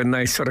eyebrow when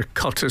they sort of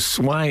cut a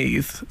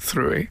swathe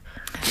through it?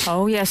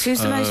 Oh, yes.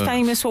 Who's the most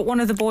famous? What, one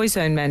of the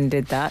Boyzone men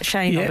did that?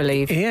 Shane, I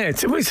believe. Yeah,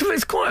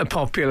 it's quite a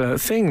popular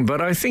thing,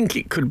 but I think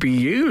it could be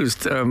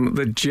used.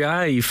 The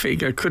J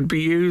figure could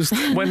be used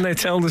when they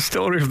tell the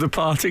story of the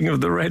parting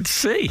of the Red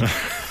Sea.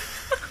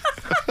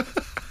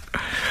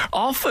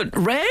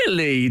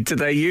 Rarely do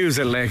they use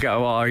a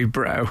Lego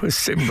eyebrow as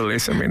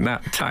symbolism in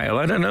that tale.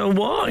 I don't know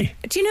why.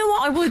 Do you know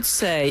what I would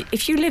say?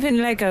 If you live in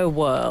Lego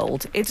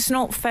world, it's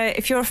not fair.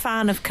 If you're a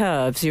fan of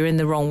curves, you're in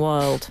the wrong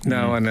world.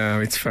 No, I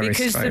know, it's very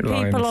Because the straight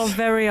people are lines.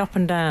 very up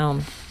and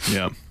down.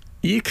 Yeah.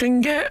 You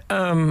can get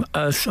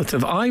a sort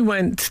of... I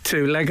went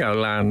to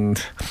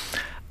Legoland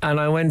and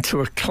I went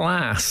to a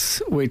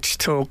class which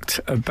talked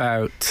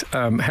about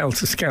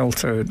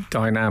helter-skelter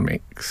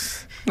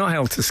dynamics. Not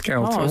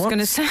helter-skelter. Oh, I was going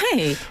to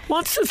say.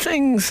 What's the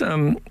things...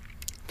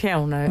 Pierre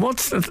will know.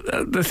 What's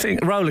the thing?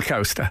 Roller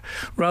coaster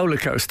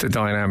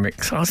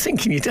dynamics. I was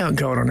thinking you don't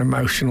go on an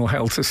emotional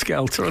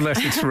helter-skelter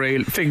unless it's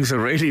real. Things are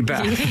really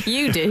bad.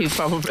 You do,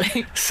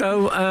 probably.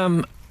 So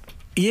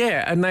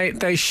Yeah, and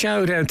they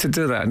showed how to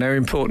do that and how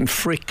important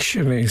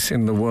friction is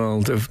in the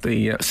world of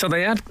the... so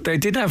they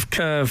did have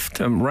curved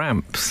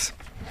ramps.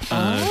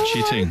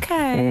 Cheating.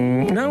 Okay.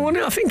 No,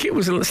 I think it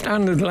was a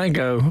standard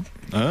Lego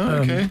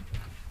Okay.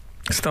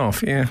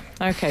 stuff, yeah.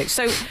 Okay,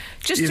 so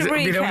just to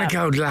We don't want recap. to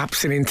go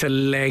lapsing into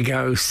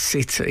Lego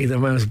City, the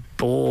most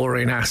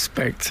boring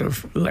aspect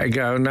of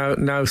Lego.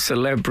 No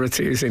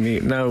celebrities in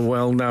it, no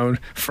well-known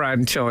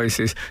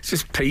franchises. It's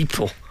just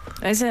people.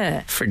 Is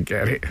it?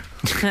 Forget it.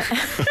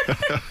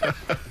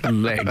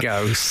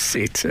 Lego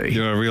City.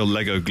 You're a real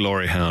Lego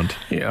glory hound.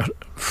 Yeah.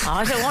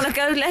 I don't want to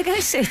go Lego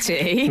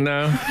City.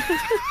 No.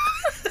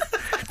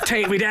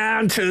 Take me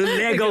down to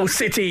Lego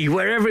City,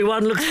 where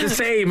everyone looks the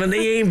same and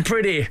they ain't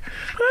pretty.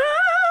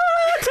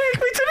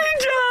 Take me to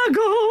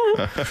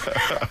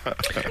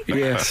Ninjago.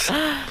 Yes.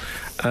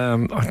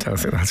 I don't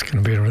think that's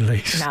going to be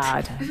released. No,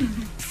 I don't.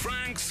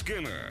 Frank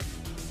Skinner.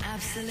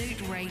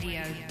 Absolute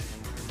Radio.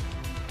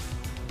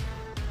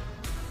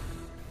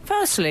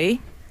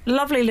 Firstly,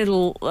 lovely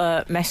little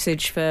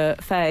message for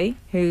Faye,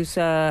 whose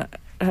her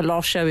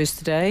last show is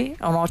today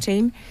on our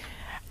team.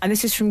 And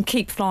this is from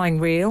Keep Flying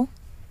Real.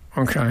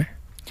 Okay.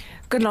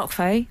 Good luck,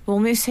 Faye. We'll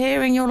miss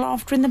hearing your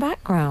laughter in the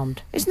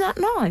background. Isn't that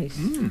nice?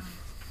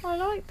 I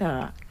like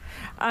that.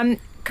 Can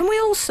we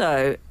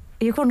also...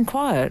 You've gone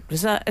quiet.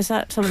 Is that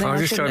something I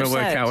was just trying to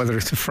work out whether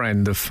it's a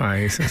friend of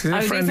Faye's. Is it a do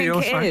you friend of think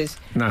yours? it Faye? is?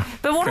 No.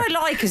 But what I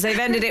like is they've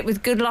ended it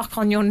with good luck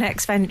on your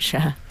next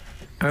venture.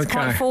 It's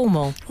quite Okay.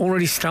 formal.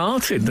 Already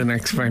started the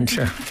next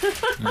venture.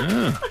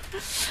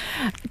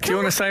 Do you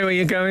want to say where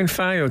you're going,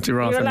 Faye, or do you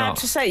rather You're allowed not?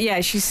 to say...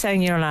 Yeah, she's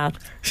saying you're allowed.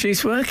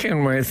 She's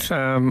working with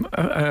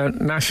a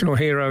national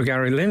hero,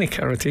 Gary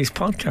Lineker, at his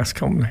podcast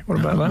company. What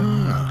about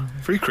that?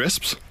 Free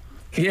crisps.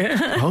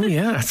 Yeah. Oh,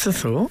 yeah, that's a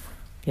thought.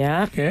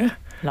 Yeah, Yeah.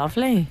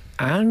 lovely.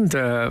 And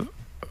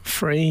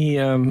free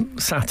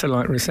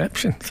satellite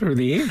reception through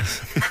the ears.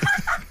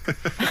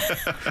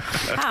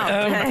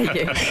 How dare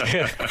you?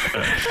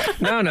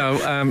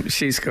 No,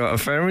 she's got a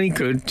very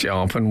good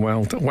job and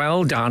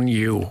well done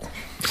you.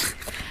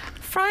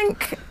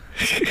 Frank,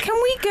 can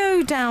we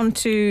go down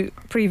to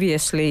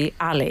previously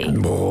Ali?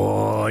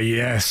 Oh,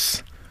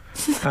 yes.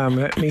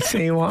 Let me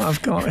see what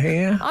I've got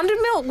here. Under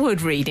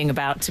Milkwood reading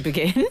about to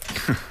begin.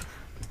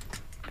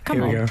 Come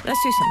Here on, we go.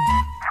 let's do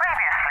something.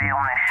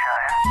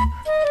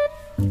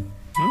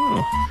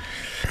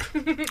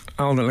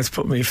 Hold on, let's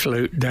put my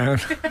flute down.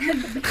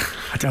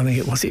 I don't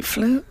think was it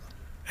flute?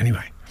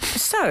 Anyway.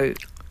 So,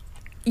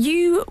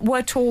 you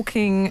were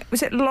talking,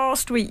 was it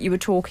last week you were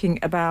talking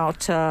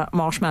about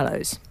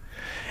marshmallows?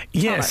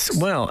 Yes,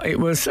 Tonics. well, it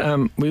was.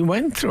 We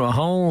went through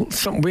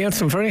we had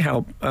some very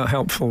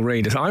helpful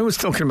readers. I was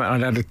talking about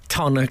I'd had a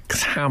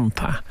tonics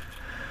hamper,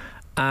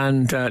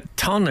 and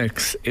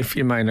tonics, if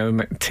you may know,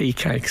 tea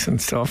cakes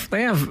and stuff.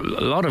 They have a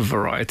lot of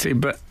variety,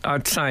 but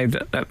I'd say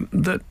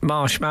that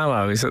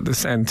marshmallow is at the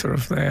centre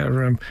of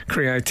their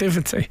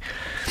creativity.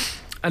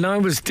 And I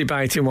was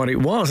debating what it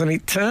was, and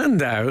it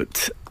turned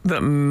out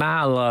that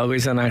mallow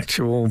is an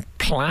actual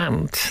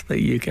plant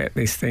that you get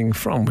this thing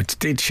from, which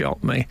did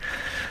shock me.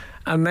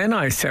 And then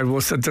I said, well,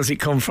 so does it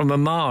come from a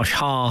marsh?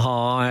 Ha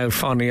ha, how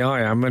funny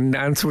I am. And the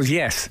answer was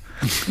yes.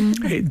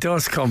 It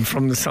does come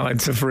from the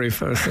sides of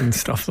rivers and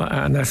stuff like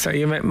that. And I said,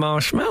 you meant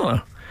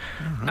marshmallow?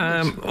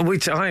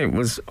 Which I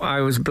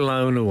was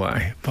blown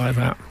away by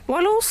that.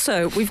 Well,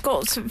 also, we've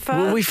got some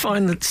Will we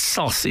find that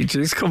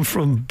sausages come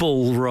from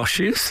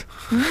bulrushes?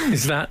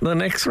 Is that the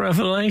next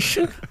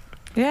revelation?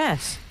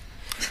 Yes.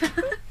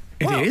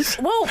 It is?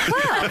 Well,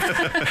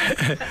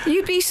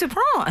 you'd be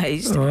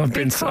surprised. Oh, I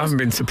because haven't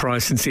been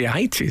surprised since the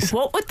 80s.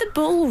 what would the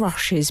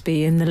bulrushes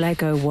be in the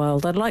Lego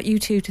world? I'd like you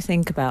two to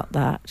think about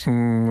that.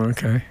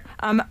 Okay.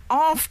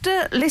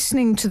 After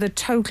listening to the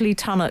Totally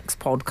Tunnocks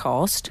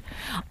podcast,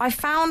 I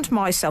found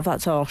myself...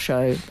 That's our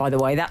show, by the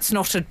way. That's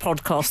not a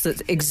podcast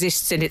that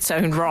exists in its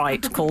own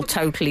right called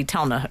Totally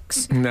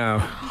Tunnocks.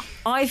 No.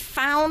 I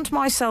found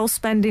myself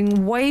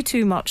spending way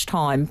too much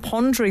time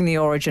pondering the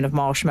origin of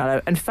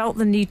marshmallow and felt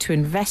the need to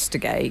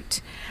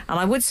investigate. And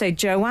I would say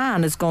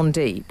Joanne has gone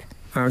deep.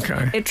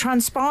 Okay. It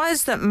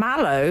transpires that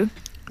mallow,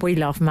 we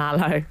love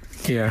mallow,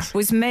 Yes.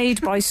 was made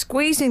by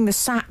squeezing the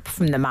sap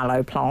from the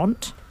mallow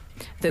plant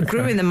that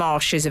grew in the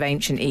marshes of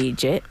ancient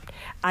Egypt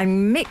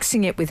and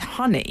mixing it with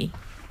honey.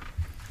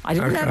 I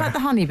didn't know Okay. about the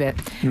honey bit.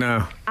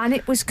 No. And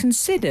it was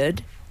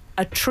considered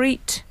a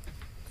treat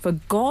for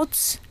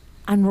gods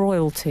and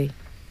royalty.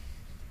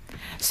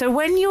 So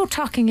when you're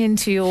tucking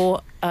into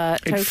your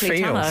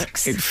Totally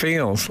Tunnocks, It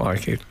feels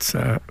like it's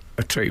a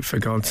treat for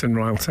gods and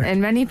royalty. in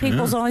many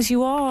people's eyes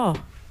you are.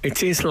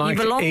 It is like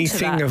belong to eating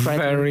that, a Freddie.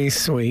 very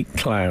sweet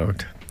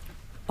cloud.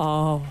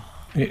 Oh.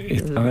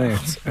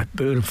 It's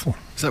beautiful.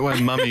 Is that why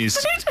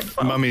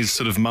mummies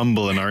sort of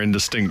mumble and are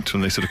indistinct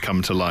when they sort of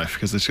come to life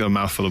because they've got a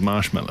mouthful of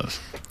marshmallows?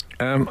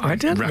 I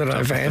don't know Wrapped that up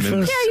I've in ever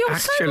it. Yeah, you're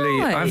so actually.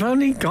 right. I've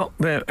only got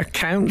the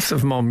accounts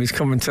of mummies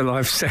coming to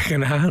life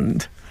second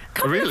hand.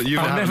 Really? You've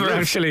I've never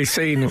lived. actually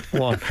seen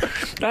one.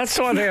 That's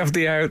why they have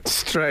the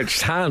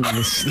outstretched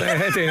hands. They're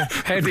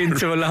heading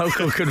to a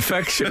local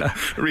confectioner.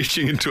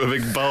 Reaching into a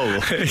big bowl.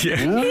 Yeah.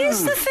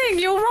 Here's the thing,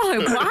 you're right.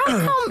 Well, how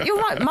come, you're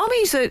right,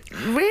 mummies are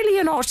really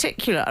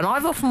inarticulate, and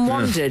I've often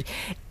wondered,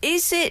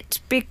 is it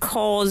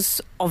because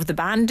of the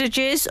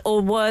bandages,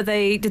 or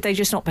did they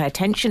just not pay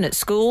attention at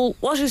school?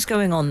 What is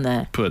going on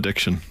there? Poor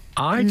diction.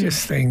 I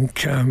just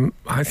think,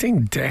 I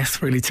think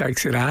death really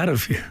takes it out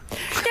of you.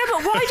 Yeah,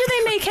 but why do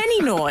they make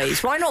any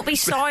noise? Why not be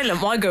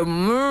silent? Why go,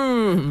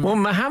 Well,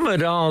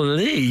 Muhammad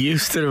Ali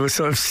used to do a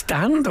sort of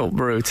stand-up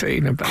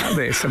routine about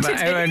this,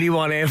 about how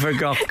anyone ever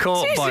got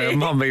caught Did by he? a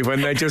mummy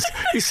when they just,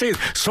 you see,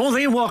 so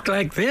they walk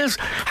like this.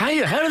 How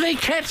do they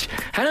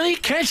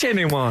catch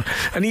anyone?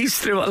 And he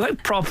used to do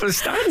like proper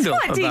stand-up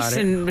quite about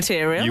decent it.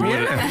 material?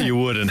 You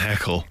wouldn't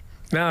heckle.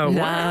 No,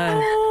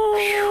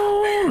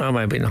 no,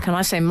 maybe not. Can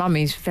I say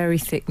mummies, very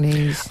thick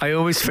knees. I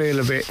always feel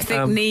a bit.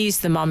 Thick knees,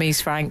 the mummies,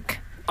 Frank.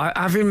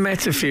 Having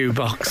met a few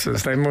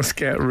boxers, they must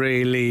get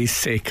really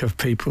sick of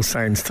people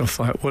saying stuff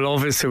like, well,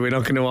 obviously we're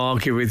not going to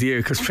argue with you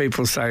because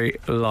people say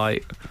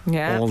light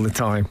all the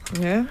time.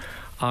 Yeah.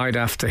 I'd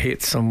have to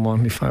hit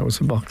someone if I was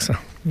a boxer.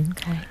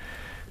 Okay.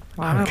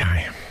 Wow.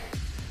 Okay.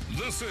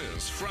 This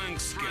is Frank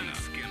Skinner.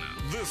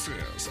 This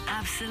is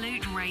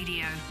Absolute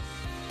Radio.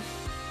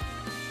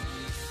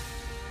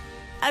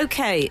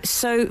 Okay,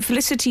 so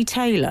Felicity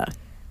Taylor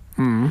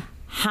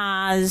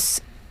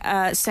has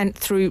sent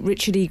through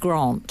Richard E.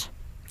 Grant.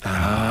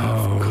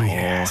 Oh,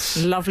 yes.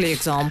 Lovely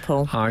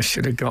example. I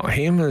should have got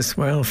him as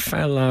well,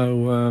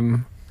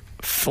 fellow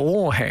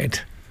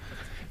forehead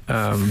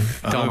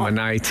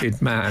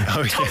dominated man.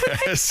 Oh,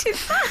 yes.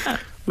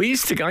 I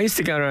used to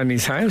go around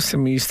his house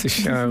and we used to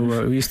show,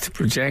 we used to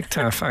project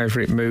our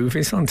favourite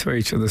movies onto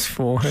each other's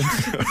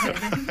foreheads.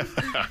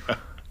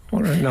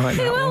 What a night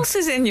Who that was. else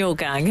is in your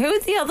gang? Who are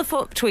the other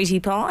Tweety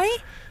Pie?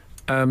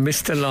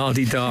 Mr.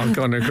 Lardy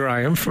Dargona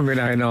Graham from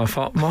Elaine Half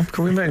Hot Mob.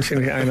 Can we mention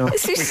it?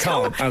 We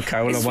can't.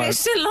 Okay, well, Is I won't.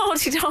 Mr.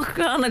 Lardy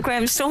Dargana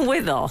Graham still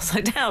with us?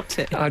 I doubt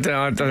it. I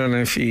don't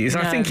know if he is.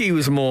 I No. think he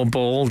was more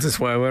bald as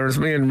well, whereas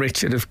me and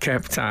Richard have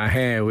kept our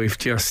hair. We've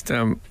just,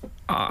 I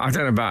don't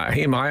know about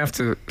him. I have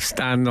to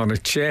stand on a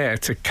chair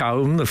to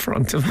comb the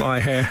front of my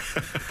hair.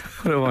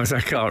 Otherwise,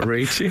 I can't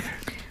reach it.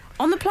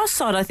 On the plus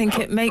side, I think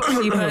it makes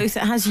you both,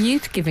 it has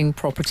youth-giving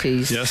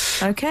properties.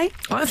 Yes. Okay?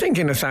 I think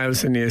in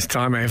 1,000 years'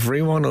 time,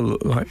 everyone will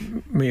look like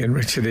me and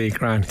Richard E.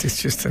 Grant. It's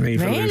just an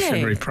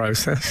evolutionary Really?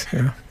 process.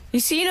 Yeah.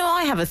 You see,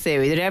 I have a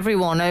theory that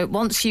everyone,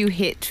 once you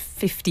hit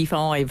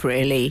 55,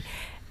 really,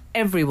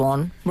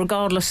 everyone,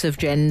 regardless of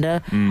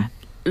gender,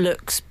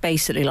 looks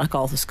basically like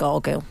Arthur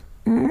Scargill.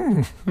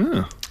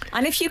 Yeah.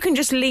 And if you can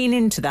just lean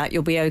into that,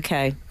 you'll be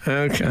okay.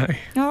 Okay.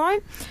 All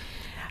right?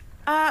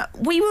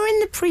 We were in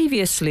the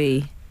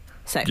previously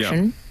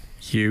section.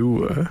 You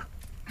were.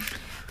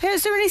 Pierre,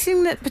 is there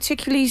anything that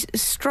particularly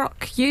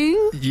struck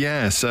you?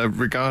 Yes,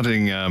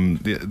 regarding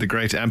the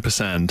great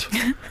ampersand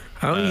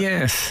Oh,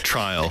 yes.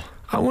 trial.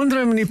 I wonder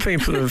how many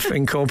people have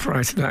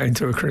incorporated that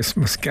into a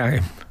Christmas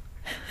game.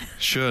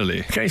 Surely.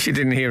 In case you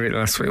didn't hear it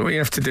last week, what you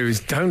have to do is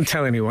don't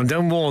tell anyone,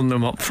 don't warn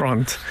them up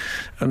front,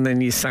 and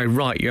then you say,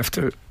 right, you have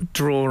to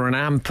draw an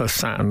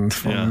ampersand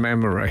from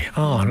memory.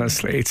 Oh,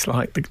 honestly, it's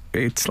like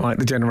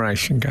the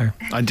generation game.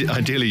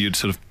 Ideally, you'd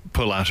sort of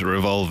pull out a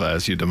revolver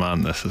as you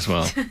demand this as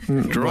well.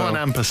 Draw an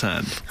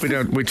ampersand.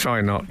 We try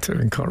not to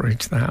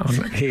encourage that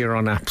here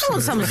on Well,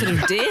 Absolute. some sort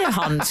of deer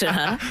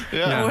hunter.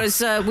 Yeah. Or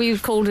as we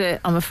called it,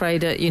 I'm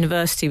afraid, at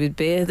university with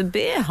beer, the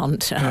beer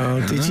hunter.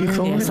 Oh, did you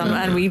call Yes, it?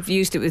 and we've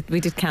used it we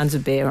did cans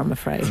of beer, I'm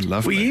afraid.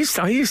 Lovely.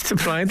 I used to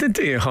play the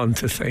Deer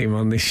Hunter theme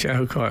on this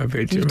show quite a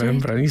bit. Do you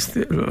remember? I used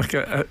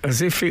to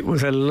as if it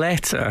was a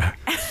letter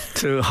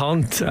to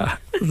Hunter.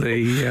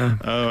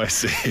 Oh, I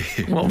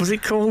see. What was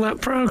it called,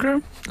 that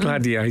program?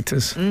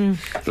 Gladiators.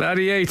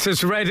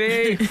 Gladiators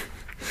ready?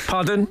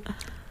 Pardon?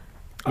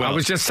 I Well-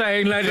 was just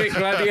saying,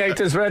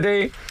 gladiators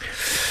ready.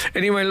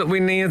 Anyway, look,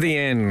 we're near the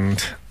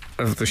end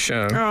of the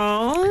show.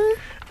 Oh.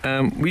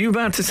 Were you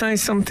about to say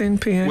something,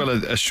 Pierre? Well,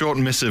 a short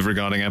missive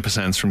regarding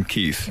ampersands from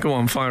Keith. Go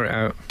on, fire it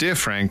out. Dear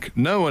Frank,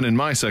 no one in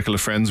my circle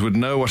of friends would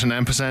know what an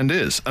ampersand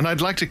is, and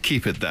I'd like to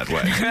keep it that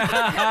way.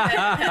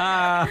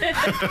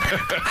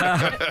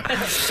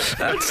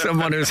 That's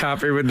someone who's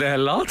happy with their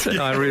lot.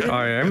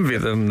 I envy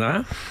them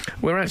that.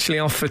 We're actually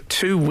off for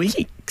 2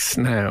 weeks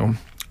now.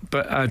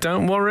 But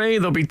don't worry,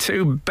 there'll be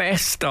 2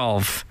 best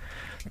of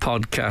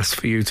podcasts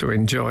for you to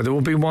enjoy. There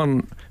will be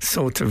one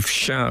sort of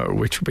show,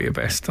 which will be a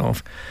best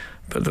of,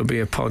 but there'll be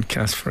a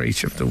podcast for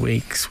each of the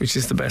weeks, which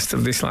is the best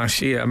of this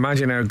last year.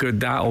 Imagine how good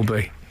that'll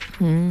be.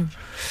 And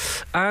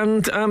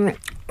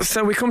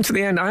so we come to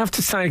the end. I have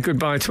to say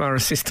goodbye to our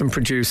assistant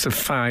producer,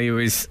 Faye, who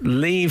is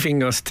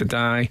leaving us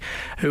today,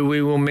 who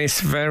we will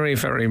miss very,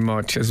 very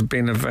much, has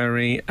been a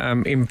very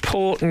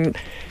important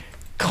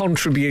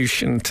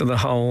contribution to the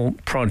whole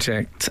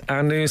project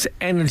and whose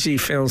energy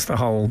fills the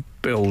whole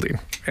building.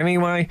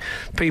 Anyway,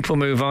 people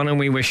move on and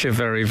we wish her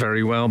very,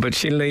 very well, but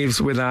she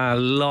leaves with our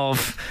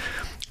love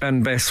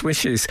and best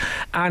wishes.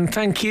 And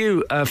thank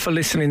you for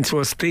listening to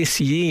us this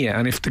year.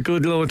 And if the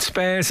good Lord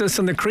spares us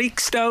and the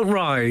creeks don't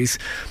rise,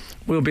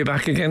 we'll be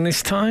back again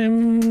this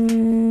time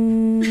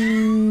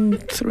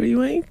 3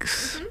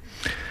 weeks.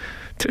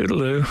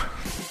 Toodaloo.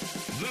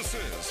 This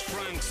is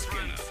Frank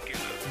Skinner.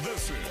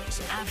 This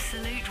is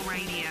Absolute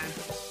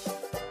Radio.